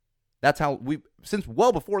 That's how since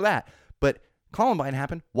well before that. But Columbine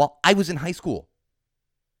happened while I was in high school.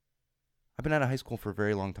 I've been out of high school for a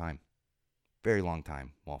very long time. Very long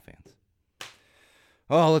time, Wall fans.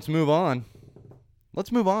 Oh, let's move on.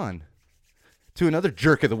 To another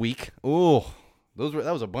jerk of the week. Oh, that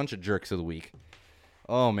was a bunch of jerks of the week.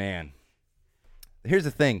 Oh, man. Here's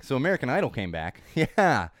the thing. So American Idol came back.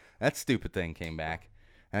 Yeah, that stupid thing came back.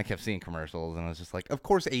 And I kept seeing commercials, and I was just like, of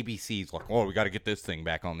course ABC's like, oh, we got to get this thing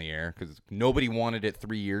back on the air because nobody wanted it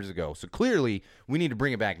 3 years ago. So clearly we need to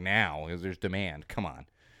bring it back now because there's demand. Come on.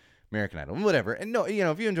 American Idol, whatever. And no,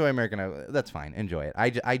 if you enjoy American Idol, that's fine. Enjoy it.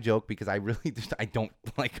 I joke because I really I don't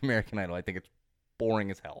like American Idol. I think it's boring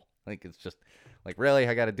as hell. Like, it's just like, really,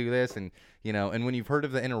 I got to do this. And, and when you've heard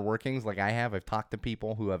of the inner workings, like I have, I've talked to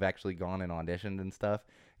people who have actually gone and auditioned and stuff,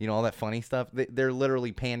 all that funny stuff. They're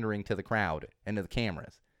literally pandering to the crowd and to the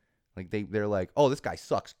cameras. Like, they're like, oh, this guy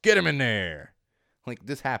sucks. Get him in there. Like,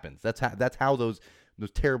 this happens. That's how those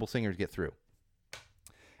terrible singers get through.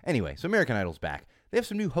 Anyway, so American Idol's back. They have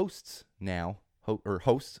some new hosts now,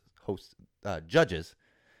 judges.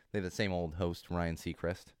 They have the same old host, Ryan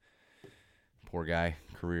Seacrest. Poor guy,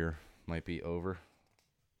 career might be over.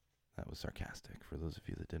 That was sarcastic for those of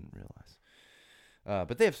you that didn't realize.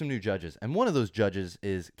 But they have some new judges, and one of those judges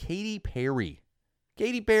is Katy Perry.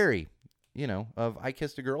 Katy Perry, of I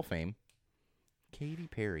Kissed a Girl fame. Katy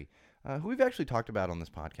Perry, who we've actually talked about on this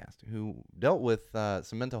podcast, who dealt with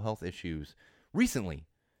some mental health issues recently.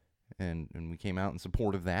 And we came out in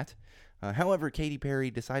support of that. However, Katy Perry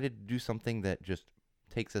decided to do something that just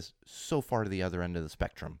takes us so far to the other end of the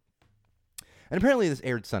spectrum. And apparently this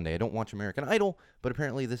aired Sunday. I don't watch American Idol, but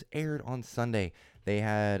apparently this aired on Sunday. They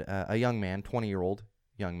had a young man, 20-year-old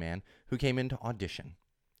young man, who came in to audition.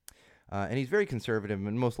 And he's very conservative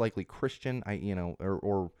and most likely Christian.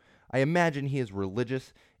 Or I imagine he is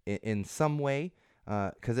religious in some way.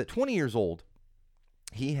 Because at 20 years old,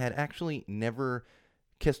 he had actually never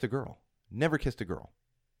kissed a girl.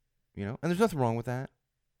 And there's nothing wrong with that.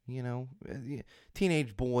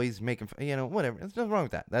 Teenage boys making, whatever. There's nothing wrong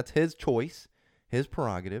with that. That's his choice, his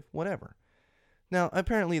prerogative, whatever. Now,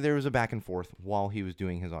 apparently there was a back and forth while he was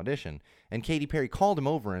doing his audition. And Katy Perry called him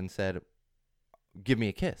over and said, give me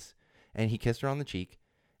a kiss. And he kissed her on the cheek.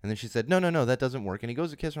 And then she said, no, that doesn't work. And he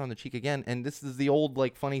goes to kiss her on the cheek again. And this is the old,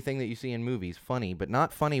 funny thing that you see in movies. Funny, but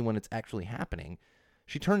not funny when it's actually happening.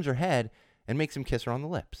 She turns her head and makes him kiss her on the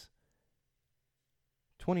lips.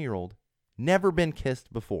 20-year-old, never been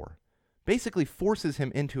kissed before. Basically forces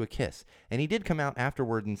him into a kiss. And he did come out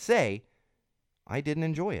afterward and say, I didn't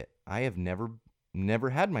enjoy it. I have never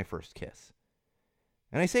had my first kiss.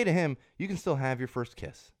 And I say to him, you can still have your first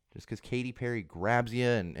kiss. Just because Katy Perry grabs you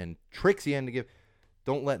and tricks you into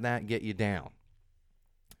don't let that get you down.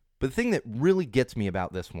 But the thing that really gets me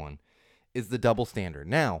about this one is the double standard.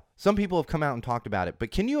 Now, some people have come out and talked about it,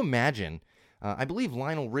 but can you imagine, I believe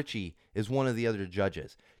Lionel Richie is one of the other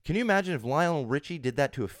judges. Can you imagine if Lionel Richie did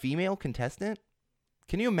that to a female contestant?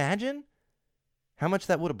 Can you imagine how much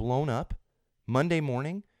that would have blown up Monday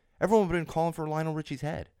morning? Everyone would have been calling for Lionel Richie's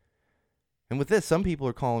head. And with this, some people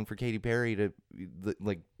are calling for Katy Perry to,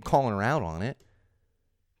 calling her out on it.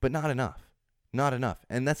 But not enough. Not enough.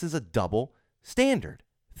 And this is a double standard.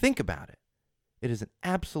 Think about it. It is an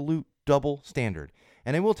absolute double standard.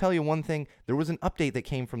 And I will tell you one thing. There was an update that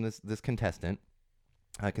came from this contestant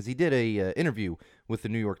because he did a interview with the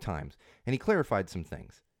New York Times. And he clarified some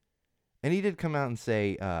things. And he did come out and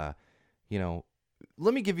say,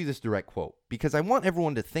 let me give you this direct quote because I want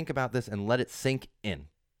everyone to think about this and let it sink in.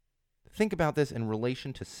 Think about this in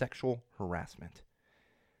relation to sexual harassment.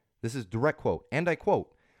 This is direct quote, and I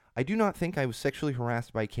quote, I do not think I was sexually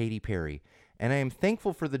harassed by Katy Perry, and I am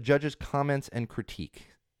thankful for the judge's comments and critique.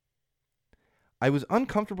 I was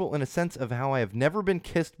uncomfortable in a sense of how I have never been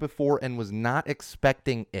kissed before and was not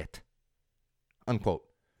expecting it. Unquote.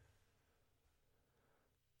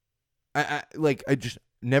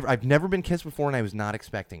 I've never been kissed before and I was not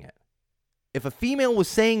expecting it. If a female was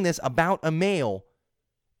saying this about a male,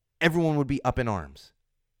 everyone would be up in arms.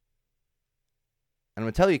 And I'm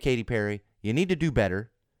going to tell you, Katy Perry, you need to do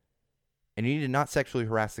better. And you need to not sexually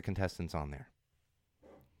harass the contestants on there.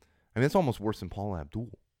 I mean, it's almost worse than Paula Abdul.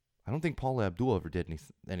 I don't think Paula Abdul ever did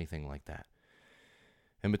anything like that.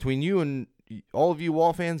 And between you and all of you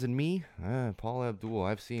Wall fans and me, Paula Abdul,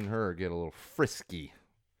 I've seen her get a little frisky.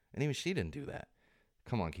 And even she didn't do that.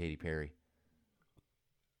 Come on, Katy Perry.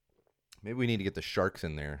 Maybe we need to get the Sharks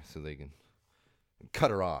in there so they can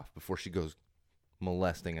cut her off before she goes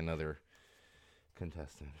molesting another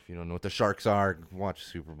contestant. If you don't know what the Sharks are, watch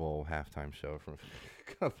Super Bowl halftime show from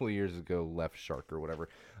a couple of years ago, Left Shark or whatever.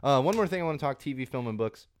 One more thing I want to talk TV, film, and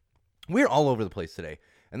books. We're all over the place today,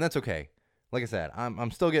 and that's okay. Like I said,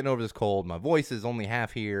 I'm still getting over this cold. My voice is only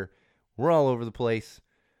half here. We're all over the place.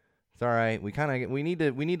 It's all right. We need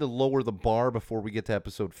to lower the bar before we get to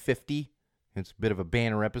episode 50. It's a bit of a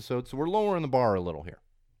banner episode, so we're lowering the bar a little here.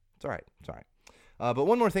 It's all right. It's all right. But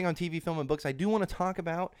one more thing on TV, film, and books I do want to talk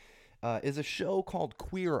about is a show called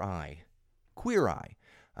Queer Eye. Queer Eye.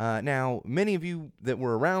 Now, many of you that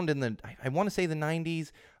were around in I want to say the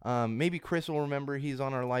 90s, maybe Chris will remember, he's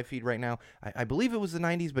on our live feed right now. I believe it was the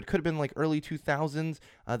 90s, but it could have been like early 2000s.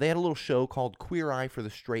 They had a little show called Queer Eye for the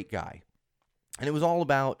Straight Guy. And it was all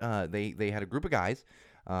about, they had a group of guys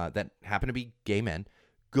that happened to be gay men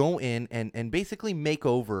go in and basically make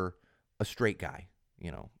over a straight guy.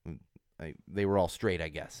 You know, they were all straight, I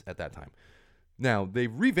guess, at that time. Now,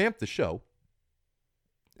 they've revamped the show.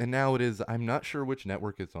 And now it is, I'm not sure which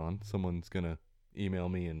network it's on. Someone's going to email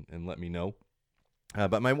me and let me know.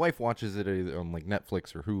 But my wife watches it either on like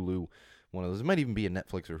Netflix or Hulu. One of those. It might even be a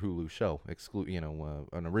Netflix or Hulu show,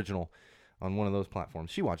 an original on one of those platforms.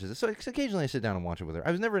 She watches it. So occasionally I sit down and watch it with her.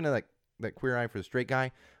 I was never into that Queer Eye for the Straight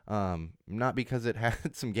Guy. Not because it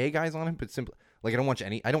had some gay guys on it, but simply, like, I don't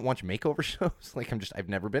watch makeover shows. Like, I've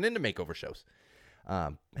never been into makeover shows.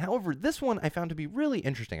 However, this one I found to be really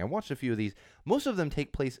interesting. I watched a few of these. Most of them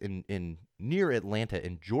take place in near Atlanta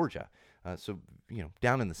in Georgia. So,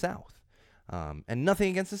 down in the South. And nothing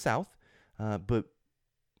against the South, but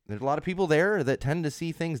there's a lot of people there that tend to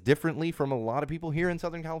see things differently from a lot of people here in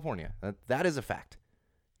Southern California. That is a fact,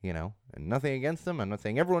 and nothing against them. I'm not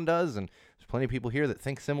saying everyone does, and there's plenty of people here that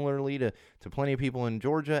think similarly to plenty of people in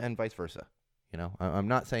Georgia and vice versa. I'm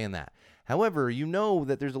not saying that. However,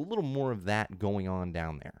 that there's a little more of that going on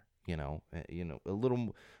down there. A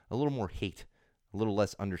little more hate, a little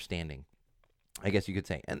less understanding, I guess you could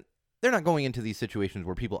say. And they're not going into these situations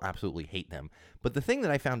where people absolutely hate them. But the thing that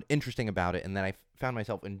I found interesting about it, and that I found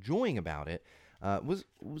myself enjoying about it, was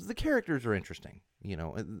the characters are interesting.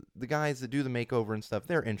 The guys that do the makeover and stuff,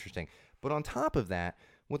 they're interesting. But on top of that,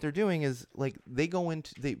 what they're doing is, like,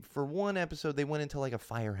 for one episode, they went into like a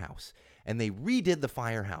firehouse and they redid the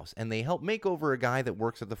firehouse and they helped make over a guy that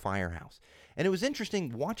works at the firehouse. And it was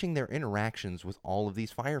interesting watching their interactions with all of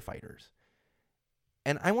these firefighters.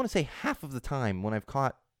 And I want to say half of the time when I've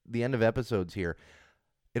caught the end of episodes here,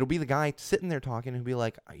 it'll be the guy sitting there talking and he'll be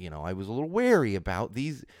like, I was a little wary about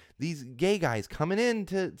these gay guys coming in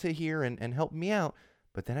to here and helping me out.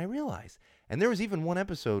 But then I realized, and there was even one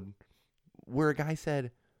episode where a guy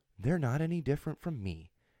said, they're not any different from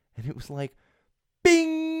me. And it was like,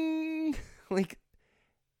 bing! Like,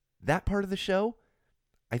 that part of the show,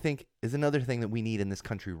 I think, is another thing that we need in this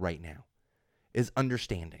country right now, is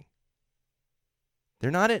understanding.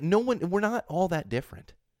 We're not all that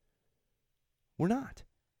different. We're not.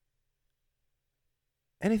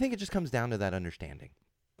 And I think it just comes down to that understanding.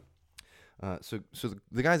 So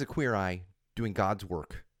the guys at Queer Eye doing God's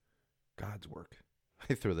work. God's work.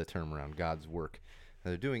 I throw that term around, God's work.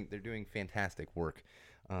 They're doing fantastic work.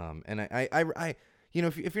 And I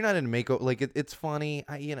if you're not into makeover, like, it's funny.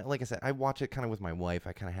 Like I said, I watch it kind of with my wife.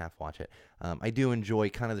 I kind of half watch it. I do enjoy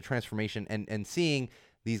kind of the transformation and seeing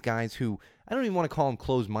these guys who, I don't even want to call them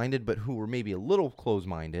closed-minded, but who were maybe a little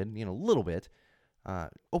closed-minded, a little bit,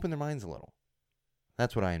 open their minds a little.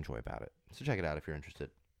 That's what I enjoy about it. So check it out if you're interested.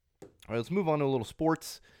 All right, let's move on to a little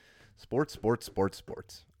sports. Sports.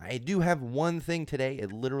 I do have one thing today.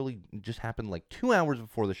 It literally just happened like 2 hours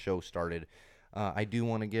before the show started. I do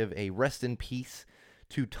want to give a rest in peace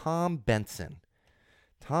to Tom Benson.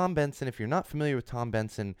 Tom Benson, if you're not familiar with Tom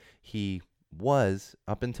Benson, he was,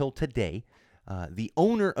 up until today, the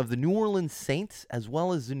owner of the New Orleans Saints as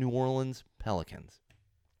well as the New Orleans Pelicans.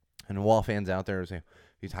 And Wall fans out there are saying,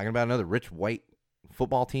 he's talking about another rich white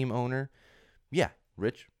football team owner. Yeah,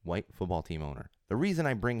 rich white football team owner. The reason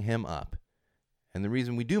I bring him up, and the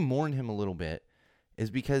reason we do mourn him a little bit,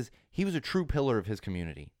 is because he was a true pillar of his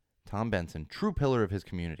community. Tom Benson, true pillar of his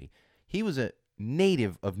community. He was a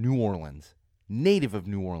native of New Orleans.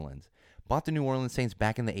 Bought the New Orleans Saints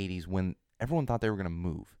back in the 80s when everyone thought they were going to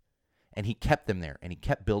move. And he kept them there, and he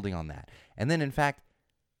kept building on that. And then, in fact,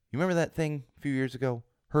 you remember that thing a few years ago?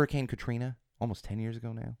 Hurricane Katrina? Almost 10 years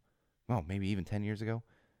ago now? Well, maybe even 10 years ago.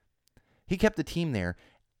 He kept the team there,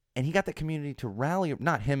 and he got the community to rally,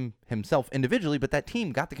 not himself individually, but that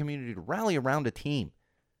team got the community to rally around a team,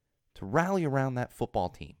 to rally around that football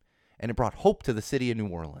team. And it brought hope to the city of New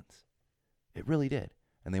Orleans. It really did.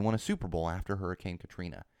 And they won a Super Bowl after Hurricane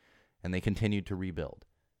Katrina, and they continued to rebuild.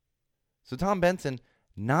 So Tom Benson,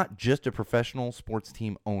 not just a professional sports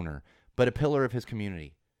team owner, but a pillar of his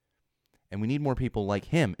community. And we need more people like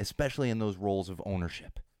him, especially in those roles of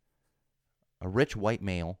ownership. A rich white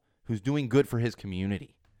male who's doing good for his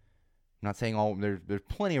community. I'm not saying there's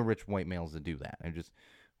plenty of rich white males that do that.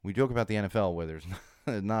 We joke about the NFL where there's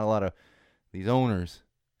not a lot of these owners,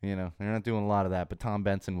 they're not doing a lot of that, but Tom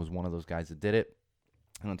Benson was one of those guys that did it.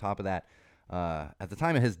 And on top of that, at the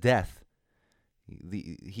time of his death,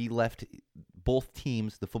 he left both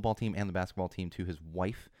teams, the football team and the basketball team, to his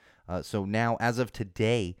wife. So now, as of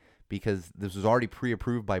today, because this was already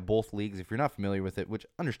pre-approved by both leagues. If you're not familiar with it, which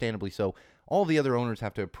understandably so, all the other owners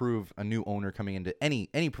have to approve a new owner coming into any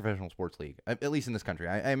professional sports league, at least in this country.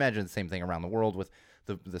 I imagine the same thing around the world with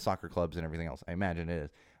the soccer clubs and everything else. I imagine it is.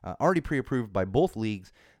 Already pre-approved by both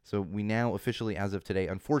leagues, so we now officially, as of today,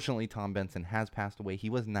 unfortunately, Tom Benson has passed away. He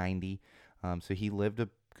was 90, so he lived a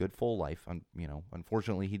good full life.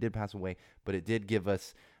 Unfortunately, he did pass away, but it did give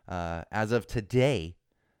us, as of today,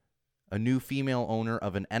 a new female owner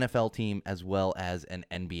of an NFL team as well as an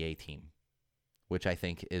NBA team, which I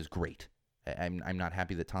think is great. I'm not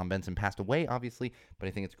happy that Tom Benson passed away, obviously, but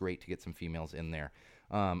I think it's great to get some females in there.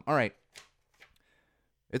 All right.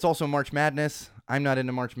 It's also March Madness. I'm not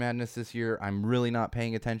into March Madness this year. I'm really not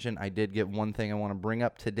paying attention. I did get one thing I want to bring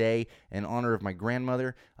up today in honor of my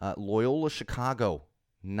grandmother. Loyola Chicago,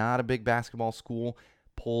 not a big basketball school,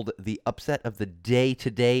 pulled the upset of the day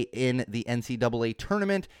today in the NCAA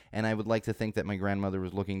tournament, and I would like to think that my grandmother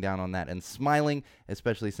was looking down on that and smiling,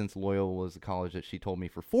 especially since Loyola was the college that she told me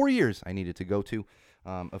for 4 years I needed to go to.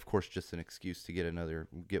 Of course, just an excuse to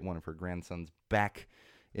get one of her grandsons back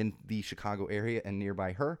in the Chicago area and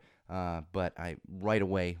nearby her. But right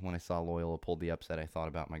away, when I saw Loyola pulled the upset, I thought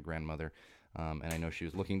about my grandmother. And I know she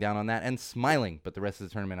was looking down on that and smiling. But the rest of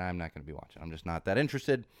the tournament, I'm not going to be watching. I'm just not that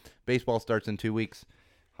interested. Baseball starts in 2 weeks.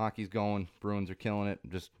 Hockey's going. Bruins are killing it.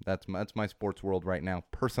 Just that's my sports world right now,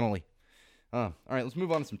 personally. All right, let's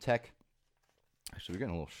move on to some tech. Actually, we're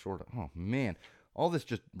getting a little short. Oh, man. All this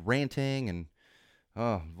just ranting and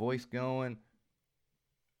voice going.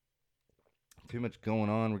 Too much going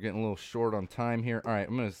on. We're getting a little short on time here. All right,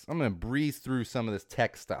 I'm gonna breeze through some of this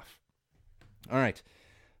tech stuff. All right,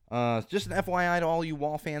 just an FYI to all you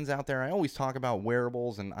wall fans out there. I always talk about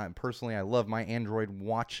wearables, and I love my Android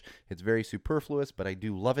watch. It's very superfluous, but I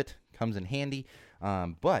do love it. Comes in handy.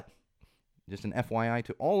 But just an FYI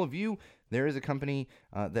to all of you, there is a company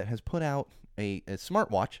that has put out a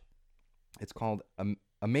smartwatch. It's called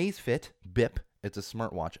Amazfit BIP. It's a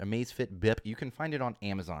smartwatch, Amazfit BIP. You can find it on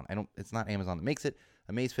Amazon. It's not Amazon that makes it.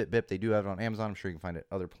 Amazfit BIP, they do have it on Amazon. I'm sure you can find it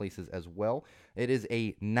other places as well. It is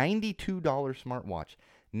a $92 smartwatch.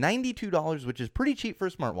 $92, which is pretty cheap for a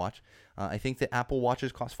smartwatch. I think that Apple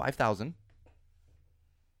Watches cost $5,000.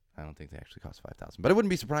 I don't think they actually cost $5,000, but I wouldn't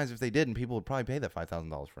be surprised if they did, and people would probably pay that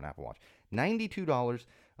 $5,000 for an Apple Watch. $92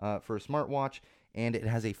 for a smartwatch, and it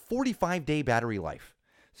has a 45-day battery life.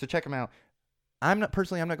 So check them out. I'm not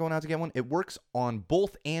going out to get one. It works on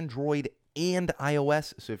both Android and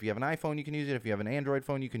iOS. So if you have an iPhone, you can use it. If you have an Android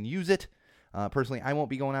phone, you can use it. Personally, I won't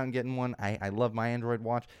be going out and getting one. I love my Android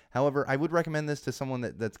watch. However, I would recommend this to someone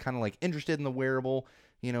that's kind of like interested in the wearable,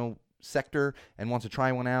 sector and wants to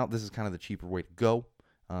try one out. This is kind of the cheaper way to go.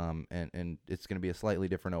 And it's going to be a slightly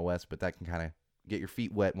different OS, but that can kind of get your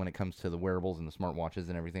feet wet when it comes to the wearables and the smartwatches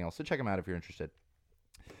and everything else. So check them out if you're interested.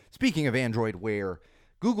 Speaking of Android Wear,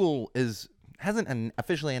 Google hasn't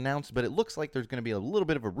officially announced, but it looks like there's going to be a little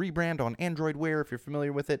bit of a rebrand on Android Wear, if you're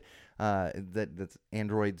familiar with it. That's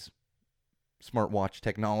Android's smartwatch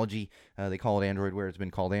technology. They call it Android Wear. It's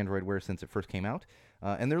been called Android Wear since it first came out.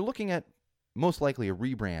 And they're looking at most likely a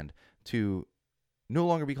rebrand to no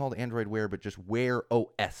longer be called Android Wear, but just Wear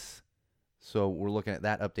OS. So we're looking at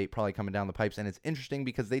that update probably coming down the pipes. And it's interesting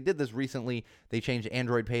because they did this recently. They changed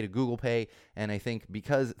Android Pay to Google Pay. And I think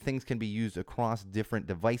because things can be used across different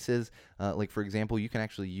devices, like for example, you can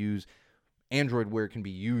actually use Android Wear can be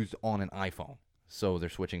used on an iPhone. So they're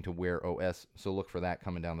switching to Wear OS. So look for that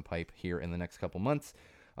coming down the pipe here in the next couple months.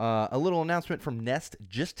 A little announcement from Nest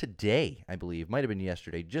just today, I believe. Might have been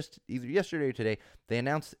yesterday. Just either yesterday or today. They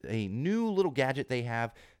announced a new little gadget they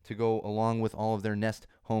have to go along with all of their Nest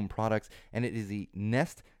Home products. And it is the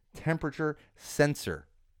Nest Temperature Sensor.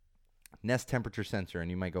 Nest Temperature Sensor. And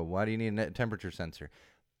you might go, why do you need a temperature sensor?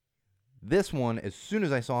 This one, as soon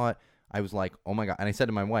as I saw it, I was like, oh my God. And I said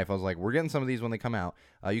to my wife, I was like, we're getting some of these when they come out.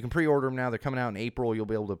 You can pre-order them now. They're coming out in April. You'll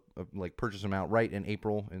be able to purchase them outright in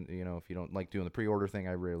April. And, if you don't like doing the pre-order thing,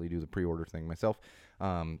 I rarely do the pre-order thing myself.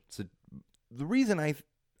 So the reason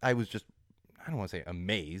I was just, I don't want to say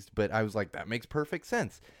amazed, but I was like, that makes perfect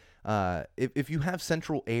sense. If you have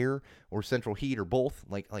central air or central heat or both,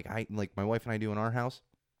 like my wife and I do in our house,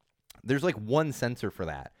 there's like one sensor for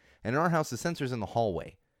that. And in our house, the sensor's in the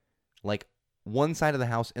hallway. Like, one side of the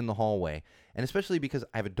house in the hallway. And especially because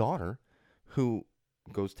I have a daughter who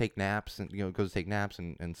goes take naps and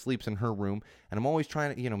and sleeps in her room, and I'm always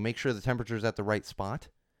trying to make sure the temperature is at the right spot.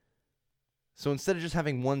 So instead of just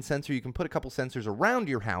having one sensor, you can put a couple sensors around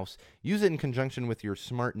your house, use it in conjunction with your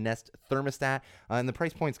smart Nest thermostat, and the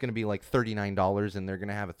price point is going to be like $39, and they're going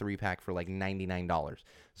to have a 3-pack for like $99.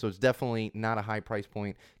 So it's definitely not a high price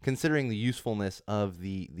point considering the usefulness of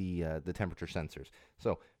the temperature sensors.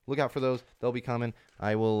 So look out for those. They'll be coming.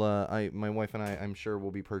 I will. My wife and I'm sure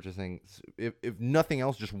will be purchasing. If nothing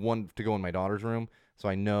else, just one to go in my daughter's room, so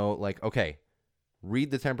I know, like, okay,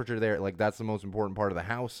 read the temperature there. Like, that's the most important part of the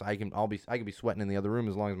house. I can be sweating in the other room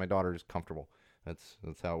as long as my daughter is comfortable. That's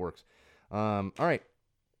how it works. All right.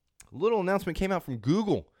 Little announcement came out from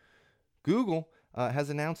Google. Google has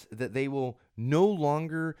announced that they will no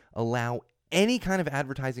longer allow any kind of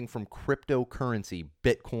advertising from cryptocurrency,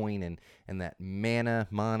 Bitcoin and that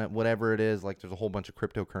mana, whatever it is. Like, there's a whole bunch of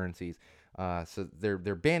cryptocurrencies. So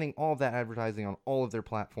they're banning all of that advertising on all of their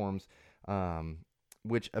platforms,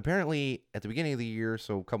 which apparently at the beginning of the year,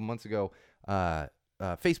 so a couple months ago,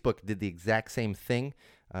 Facebook did the exact same thing.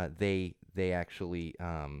 They actually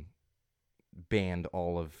banned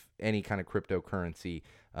all of any kind of cryptocurrency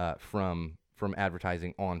from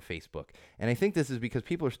advertising on Facebook. And I think this is because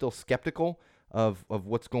people are still skeptical of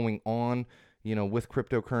what's going on, with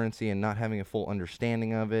cryptocurrency and not having a full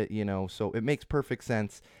understanding of it, so it makes perfect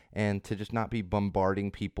sense, and to just not be bombarding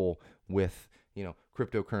people with,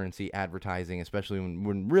 cryptocurrency advertising, especially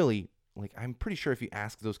when really, like, I'm pretty sure if you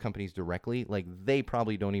ask those companies directly, like, they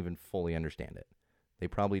probably don't even fully understand it.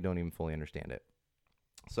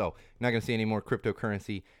 So you're not going to see any more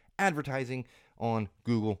cryptocurrency advertising on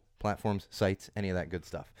Google platforms, sites, any of that good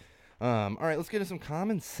stuff. All right, let's get to some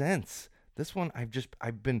common sense. This one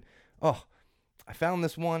I found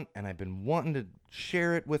this one and I've been wanting to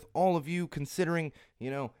share it with all of you, considering,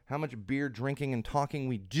 how much beer drinking and talking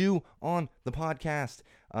we do on the podcast.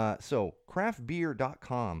 So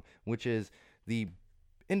craftbeer.com, which is the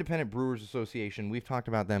Independent Brewers Association, we've talked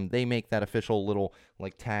about them. They make that official little,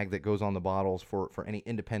 like, tag that goes on the bottles for any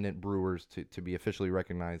independent brewers to be officially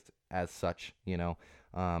recognized as such.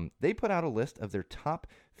 They put out a list of their top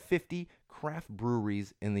 50 craft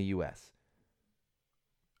breweries in the U.S.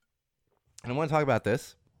 And I want to talk about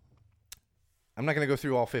this. I'm not going to go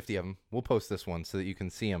through all 50 of them. We'll post this one so that you can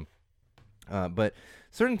see them. But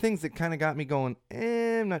certain things that kind of got me going,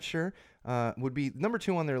 I'm not sure, would be number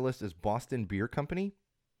 2 on their list is Boston Beer Company.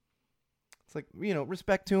 It's like,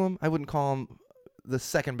 respect to them. I wouldn't call them the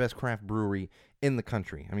second best craft brewery in the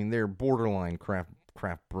country. I mean, they're borderline craft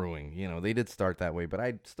brewing. They did start that way, but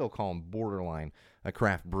I'd still call them borderline a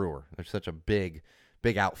craft brewer. They're such a big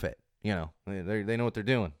outfit. They know what they're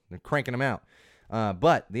doing. They're cranking them out.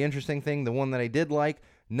 But the interesting thing, the one that I did like,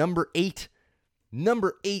 number 8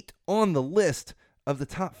 on the list of the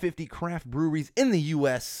top 50 craft breweries in the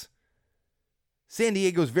U.S., San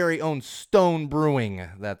Diego's very own Stone Brewing.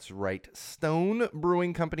 That's right. Stone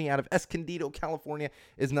Brewing Company out of Escondido, California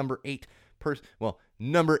is number 8.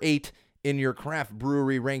 Number 8 in your craft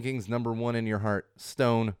brewery rankings, number 1 in your heart.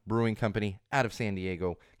 Stone Brewing Company out of San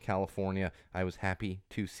Diego, California. I was happy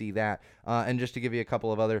to see that. And just to give you a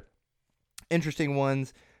couple of other interesting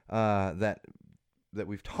ones that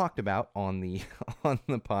we've talked about on the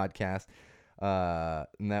podcast,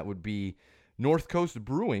 and that would be North Coast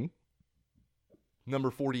Brewing,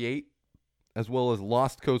 number 48, as well as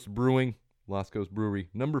Lost Coast Brewery,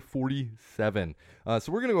 number 47.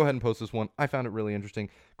 So we're going to go ahead and post this one. I found it really interesting.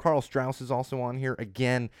 Karl Strauss is also on here.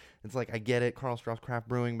 Again, it's like, I get it, Karl Strauss Craft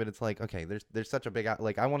Brewing, but it's like, okay, there's such a big,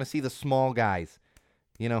 like, I want to see the small guys,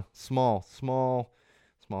 small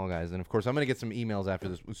guys. And of course, I'm going to get some emails after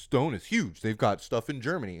this. Stone is huge. They've got stuff in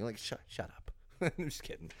Germany. Like, shut up. I'm just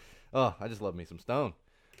kidding. Oh, I just love me some Stone.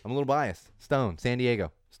 I'm a little biased. Stone, San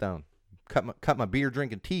Diego, Stone. Cut my beer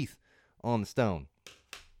drinking teeth on the Stone.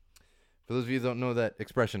 For those of you who don't know that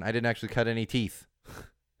expression, I didn't actually cut any teeth.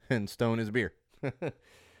 And Stone is beer. All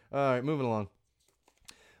right, moving along.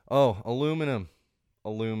 Oh, aluminum.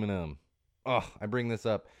 Oh, I bring this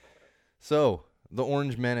up. So, the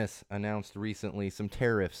Orange Menace announced recently some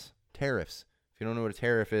tariffs. If you don't know what a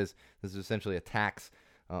tariff is, this is essentially a tax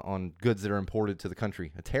on goods that are imported to the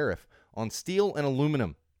country. A tariff on steel and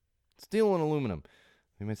aluminum.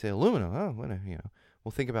 You might say, aluminum,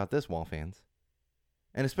 Well, think about this, Wall fans.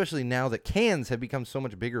 And especially now that cans have become so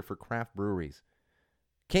much bigger for craft breweries.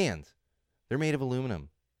 Cans, they're made of aluminum.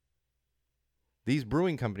 These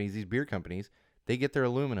brewing companies, these beer companies, they get their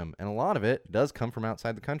aluminum, and a lot of it does come from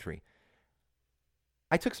outside the country.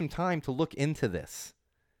 I took some time to look into this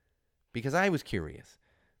because I was curious.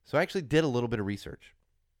 So I actually did a little bit of research.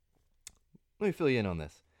 Let me fill you in on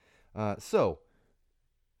this. So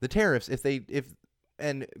the tariffs,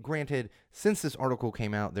 and granted, since this article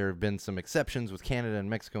came out, there have been some exceptions with Canada and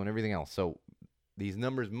Mexico and everything else. So these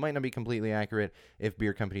numbers might not be completely accurate if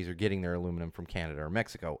beer companies are getting their aluminum from Canada or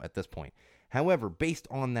Mexico at this point. However, based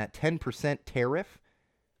on that 10% tariff,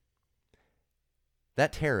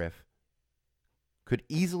 that tariff could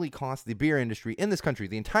easily cost the beer industry in this country,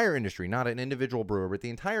 the entire industry, not an individual brewer, but the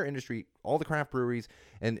entire industry, all the craft breweries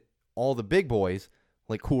and all the big boys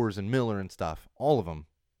like Coors and Miller and stuff, all of them.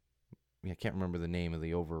 I can't remember the name of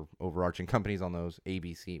the overarching companies on those,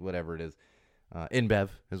 ABC, whatever it is. InBev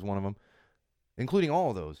is one of them. Including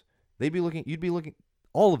all of those,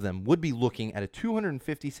 all of them would be looking at a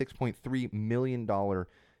 $256.3 million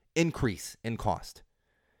increase in cost.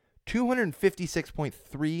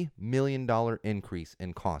 $256.3 million increase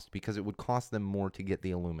in cost because it would cost them more to get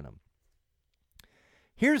the aluminum.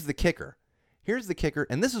 Here's the kicker,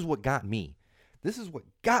 and this is what got me.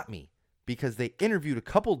 Because they interviewed a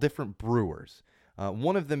couple different brewers,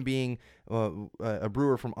 one of them being a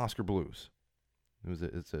brewer from Oskar Blues.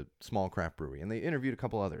 It's a small craft brewery, and they interviewed a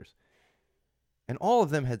couple others. And all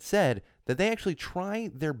of them had said that they actually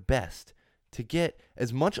try their best to get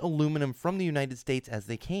as much aluminum from the United States as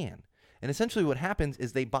they can. And essentially what happens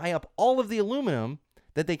is they buy up all of the aluminum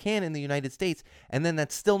that they can in the United States, and then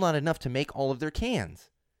that's still not enough to make all of their cans.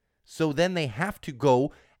 So then they have to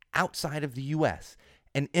go outside of the U.S.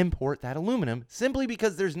 and import that aluminum simply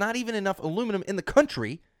because there's not even enough aluminum in the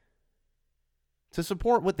country to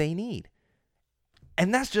support what they need.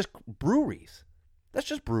 And that's just breweries.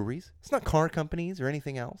 It's not car companies or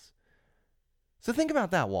anything else. So think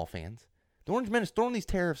about that, Wall fans. The Orange Men is throwing these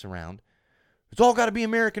tariffs around. It's all got to be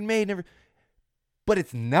American made. But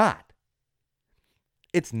it's not.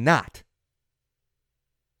 It's not.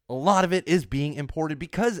 A lot of it is being imported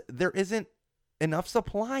because there isn't enough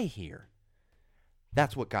supply here.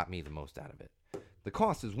 That's what got me the most out of it. The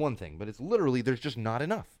cost is one thing, but it's literally there's just not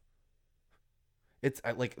enough. It's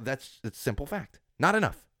simple fact. Not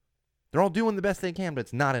enough. They're all doing the best they can, but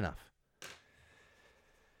it's not enough.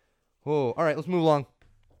 Whoa, all right, let's move along.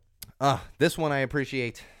 This one I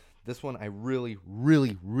appreciate. This one I really,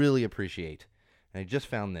 really, really appreciate. And I just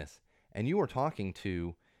found this. And you were talking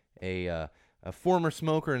to a former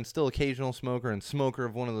smoker and still occasional smoker and smoker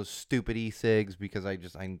of one of those stupid e-cigs because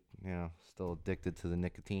I'm still addicted to the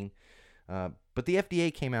nicotine. But the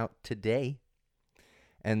FDA came out today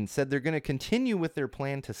and said they're going to continue with their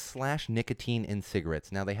plan to slash nicotine in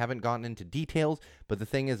cigarettes. Now, they haven't gotten into details, but the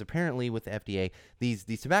thing is, apparently with the FDA, these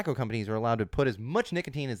tobacco companies are allowed to put as much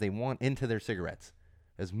nicotine as they want into their cigarettes.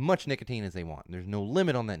 As much nicotine as they want. There's no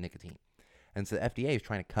limit on that nicotine. And so the FDA is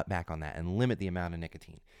trying to cut back on that and limit the amount of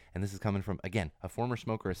nicotine. And this is coming from, again, a former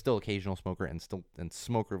smoker, a still occasional smoker, and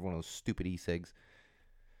smoker of one of those stupid e-cigs.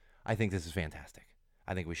 I think this is fantastic.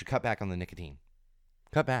 I think we should cut back on the nicotine.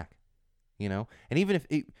 Cut back. And even if,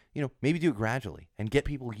 maybe do it gradually and get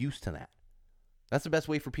people used to that. That's the best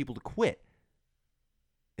way for people to quit,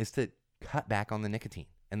 is to cut back on the nicotine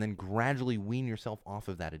and then gradually wean yourself off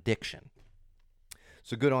of that addiction.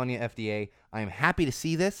 So good on you, FDA. I am happy to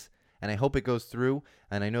see this, and I hope it goes through.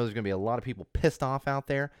 And I know there's going to be a lot of people pissed off out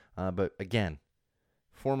there. But again,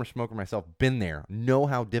 former smoker myself, been there, know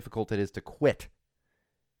how difficult it is to quit.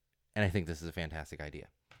 And I think this is a fantastic idea.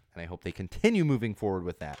 And I hope they continue moving forward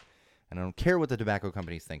with that. And I don't care what the tobacco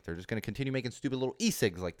companies think. They're just going to continue making stupid little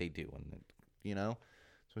e-cigs like they do. And, So I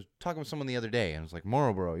was talking with someone the other day, and I was like,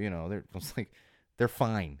 Marlboro, they're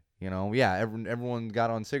fine. Yeah, everyone got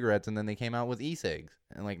on cigarettes, and then they came out with e-cigs.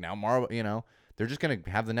 And, now Marlboro, they're just going to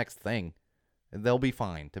have the next thing. They'll be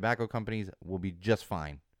fine. Tobacco companies will be just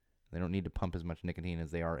fine. They don't need to pump as much nicotine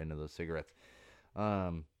as they are into those cigarettes.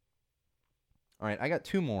 All right, I got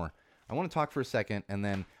two more. I want to talk for a second, and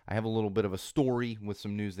then I have a little bit of a story with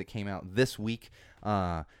some news that came out this week.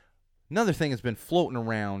 Another thing that's been floating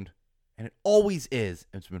around, and it always is.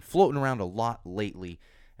 It's been floating around a lot lately,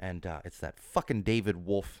 and it's that fucking David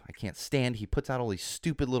Wolf. I can't stand. He puts out all these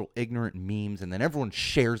stupid little ignorant memes, and then everyone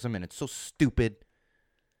shares them, and it's so stupid.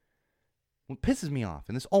 What pisses me off,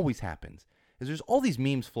 and this always happens, is there's all these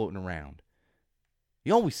memes floating around.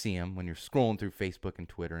 You always see them when you're scrolling through Facebook and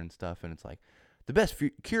Twitter and stuff, and it's like, the best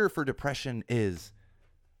cure for depression is,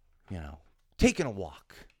 taking a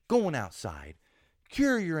walk, going outside,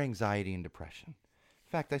 cure your anxiety and depression. In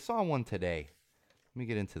fact, I saw one today. Let me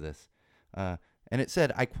get into this. And it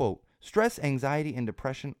said, I quote, "Stress, anxiety, and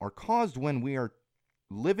depression are caused when we are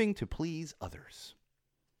living to please others."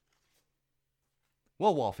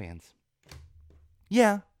 Well, Wall fans,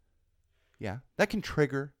 yeah, that can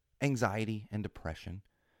trigger anxiety and depression.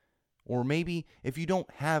 Or maybe if you don't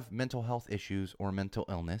have mental health issues or mental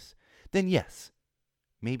illness, then yes,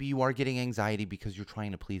 maybe you are getting anxiety because you're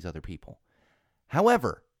trying to please other people.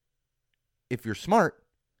 However, if you're smart,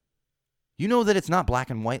 you know that it's not black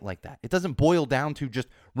and white like that. It doesn't boil down to just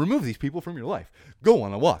remove these people from your life. Go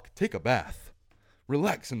on a walk, take a bath,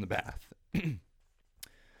 relax in the bath.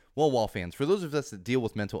 Well, Wall fans, for those of us that deal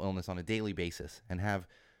with mental illness on a daily basis and have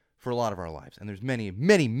for a lot of our lives. And there's many,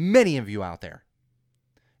 many, many of you out there.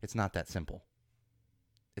 It's not that simple.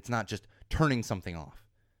 It's not just turning something off.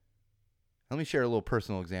 Let me share a little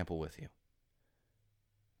personal example with you.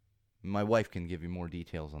 My wife can give you more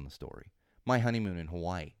details on the story. My honeymoon in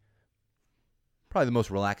Hawaii. Probably the most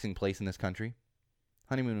relaxing place in this country.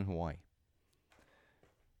 Honeymoon in Hawaii.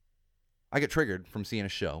 I got triggered from seeing a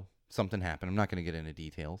show. Something happened. I'm not going to get into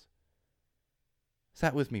details.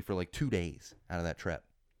 Sat with me for like 2 days out of that trip.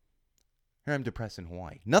 Here I'm depressed in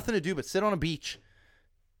Hawaii. Nothing to do but sit on a beach,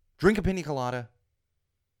 drink a pina colada,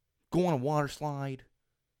 go on a water slide.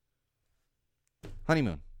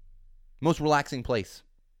 Honeymoon. Most relaxing place.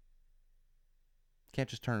 Can't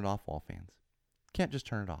just turn it off, Wall fans. Can't just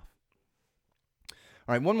turn it off.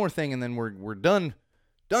 All right, one more thing, and then we're done.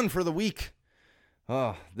 Done for the week.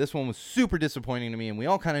 Oh, this one was super disappointing to me, and we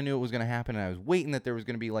all kind of knew it was going to happen, and I was waiting that there was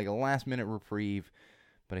going to be like a last-minute reprieve.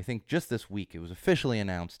 But I think just this week, it was officially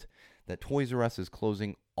announced that Toys R Us is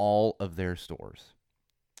closing all of their stores.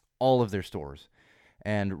 All of their stores.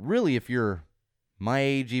 And really, if you're my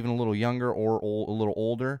age, even a little younger or a little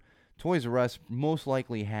older, Toys R Us most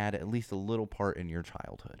likely had at least a little part in your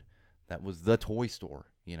childhood. That was the toy store,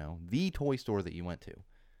 the toy store that you went to.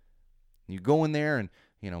 You go in there and,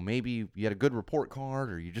 maybe you had a good report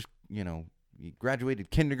card, or you just, you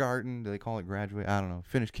graduated kindergarten. Do they call it graduate? I don't know.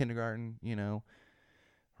 Finished kindergarten,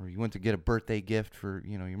 or you went to get a birthday gift for,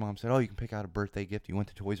 your mom said, oh, you can pick out a birthday gift. You went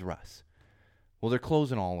to Toys R Us. Well, they're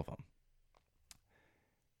closing all of them,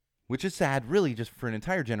 which is sad, really, just for an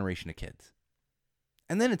entire generation of kids.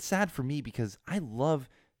 And then it's sad for me because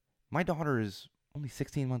my daughter is only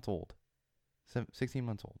 16 months old. 16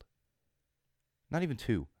 months old. Not even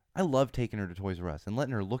 2. I love taking her to Toys R Us and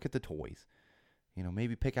letting her look at the toys.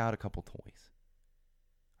 Maybe pick out a couple toys.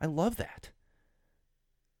 I love that.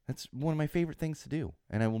 That's one of my favorite things to do.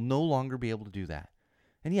 And I will no longer be able to do that.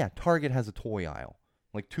 And yeah, Target has a toy aisle.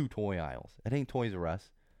 Like 2 toy aisles. It ain't Toys R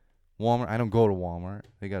Us. Walmart, I don't go to Walmart.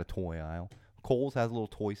 They got a toy aisle. Kohl's has little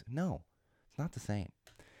toys. No, it's not the same.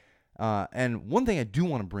 And one thing I do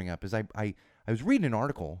want to bring up is I was reading an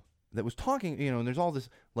article that was talking, and there's all this,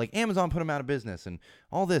 like Amazon put them out of business and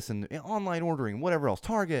all this and online ordering, whatever else,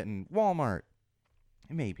 Target and Walmart.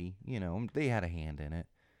 Maybe, they had a hand in it.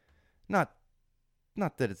 Not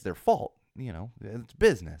that it's their fault, it's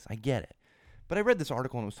business. I get it. But I read this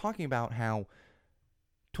article and it was talking about how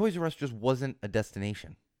Toys R Us just wasn't a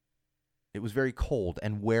destination. It was very cold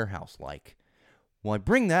and warehouse-like. Well, I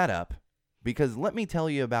bring that up because let me tell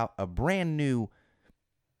you about a brand new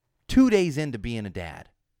 2 days into being a dad.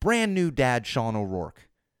 Brand new dad, Sean O'Rourke.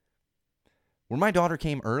 Where my daughter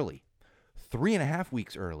came early, 3.5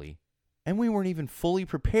 weeks early, and we weren't even fully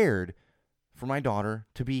prepared for my daughter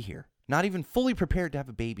to be here. Not even fully prepared to have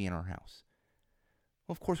a baby in our house.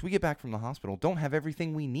 Well, of course, we get back from the hospital, don't have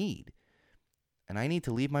everything we need. And I need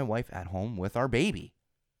to leave my wife at home with our baby.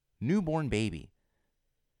 Newborn baby.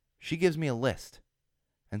 She gives me a list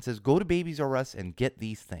and says, go to Babies R Us and get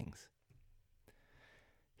these things.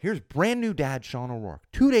 Here's brand new dad Sean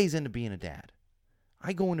O'Rourke, 2 days into being a dad.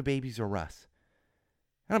 I go into Babies R Us,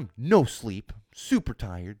 and I'm no sleep, super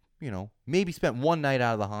tired, maybe spent one night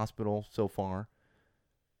out of the hospital so far.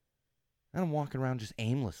 And I'm walking around just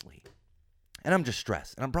aimlessly. And I'm just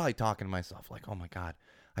stressed. And I'm probably talking to myself like, oh my God,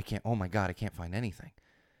 I can't find anything.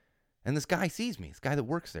 And this guy sees me, this guy that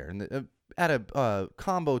works there, and at a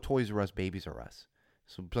combo Toys R Us, Babies R Us.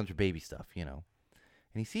 So a bunch of baby stuff, And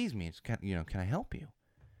he sees me, and can I help you?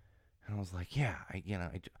 And I was like, yeah,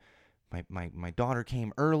 my daughter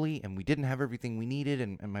came early, and we didn't have everything we needed,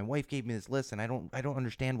 and my wife gave me this list, and I don't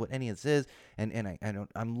understand what any of this is, and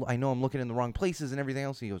I know I'm looking in the wrong places and everything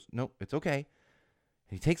else. And he goes, nope, it's okay. And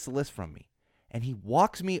he takes the list from me, and he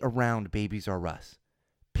walks me around Babies R Us,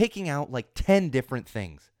 picking out like 10 different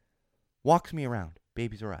things. Walks me around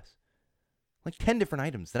Babies R Us, like 10 different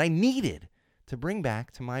items that I needed to bring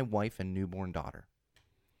back to my wife and newborn daughter.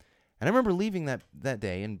 And I remember leaving that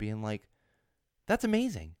day and being like, that's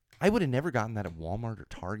amazing. I would have never gotten that at Walmart or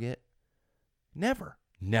Target. Never.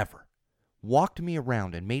 Walked me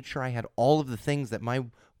around and made sure I had all of the things that my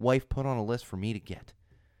wife put on a list for me to get.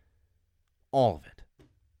 All of it.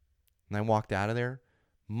 And I walked out of there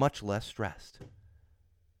much less stressed.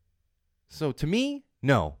 So to me,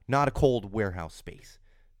 no, not a cold warehouse space.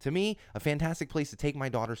 To me, a fantastic place to take my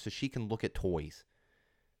daughter so she can look at toys.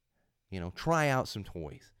 Try out some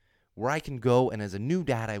toys. Where I can go, and as a new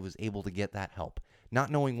dad, I was able to get that help. Not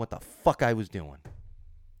knowing what the fuck I was doing.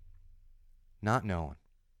 Not knowing.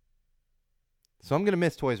 So I'm going to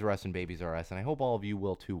miss Toys R Us and Babies R Us, and I hope all of you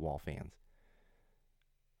will too, Wall fans.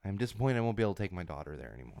 I'm disappointed I won't be able to take my daughter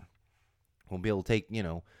there anymore. Won't be able to take,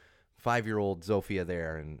 5-year-old Zofia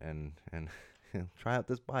there and try out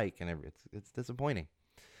this bike and it's disappointing.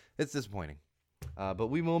 It's disappointing. But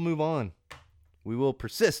we will move on. We will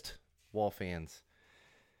persist, Wall fans.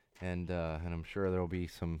 And I'm sure there will be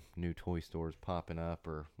some new toy stores popping up,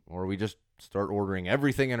 or we just start ordering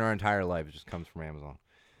everything in our entire life. It just comes from Amazon.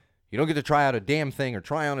 You don't get to try out a damn thing or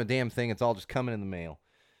try on a damn thing. It's all just coming in the mail.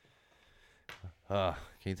 Can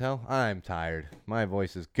you tell? I'm tired. My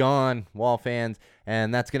voice is gone, Wall fans.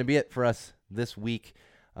 And that's going to be it for us this week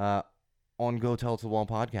on Go Tell It to the Wall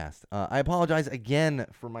podcast. I apologize again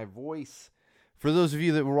for my voice. For those of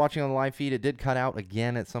you that were watching on the live feed, it did cut out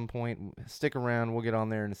again at some point. Stick around. We'll get on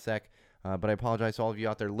there in a sec. But I apologize to all of you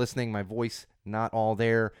out there listening. My voice not all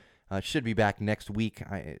there. Should be back next week.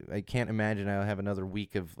 I can't imagine I'll have another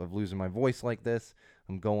week of losing my voice like this.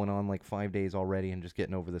 I'm going on like 5 days already and just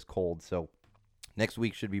getting over this cold. So next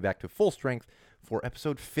week should be back to full strength for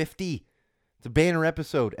episode 50. It's a banner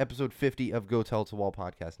episode 50 of Go Tell It to the Wall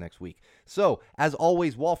podcast next week. So, as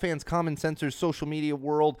always, Wall fans, common sensors, social media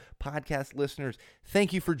world, podcast listeners,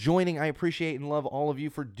 thank you for joining. I appreciate and love all of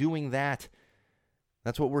you for doing that.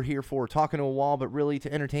 That's what we're here for, talking to a wall, but really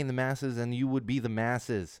to entertain the masses, and you would be the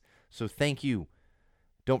masses. So thank you.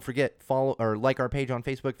 Don't forget, follow or like our page on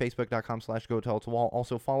Facebook, facebook.com/GoTellItToWall.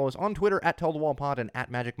 Also follow us on Twitter @TellTheWallPod and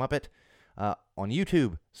 @MagicMuppet. On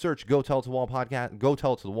YouTube, search Go Tell It to the Wall podcast. Go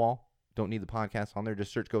Tell It to the Wall. Don't need the podcast on there.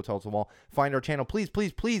 Just search Go Tell It to the Wall. Find our channel. Please,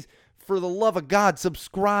 please, please, for the love of God,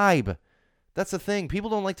 subscribe. That's the thing. People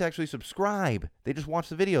don't like to actually subscribe. They just watch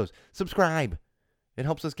the videos. Subscribe. It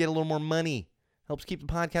helps us get a little more money. Helps keep the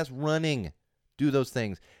podcast running. Do those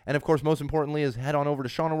things. And, of course, most importantly is head on over to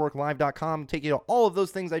SeanWillWorkLive.com. Take you to all of those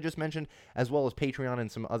things I just mentioned, as well as Patreon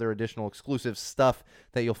and some other additional exclusive stuff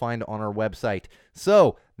that you'll find on our website.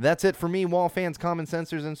 So, that's it for me, Wall fans, common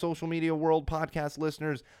sensors, and social media world podcast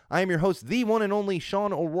listeners. I am your host, the one and only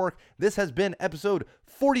Sean O'Rourke. This has been episode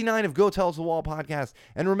 49 of Go Tell It to the Wall podcast.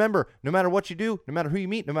 And remember, no matter what you do, no matter who you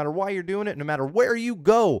meet, no matter why you're doing it, no matter where you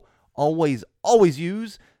go, always, always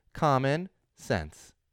use common sense.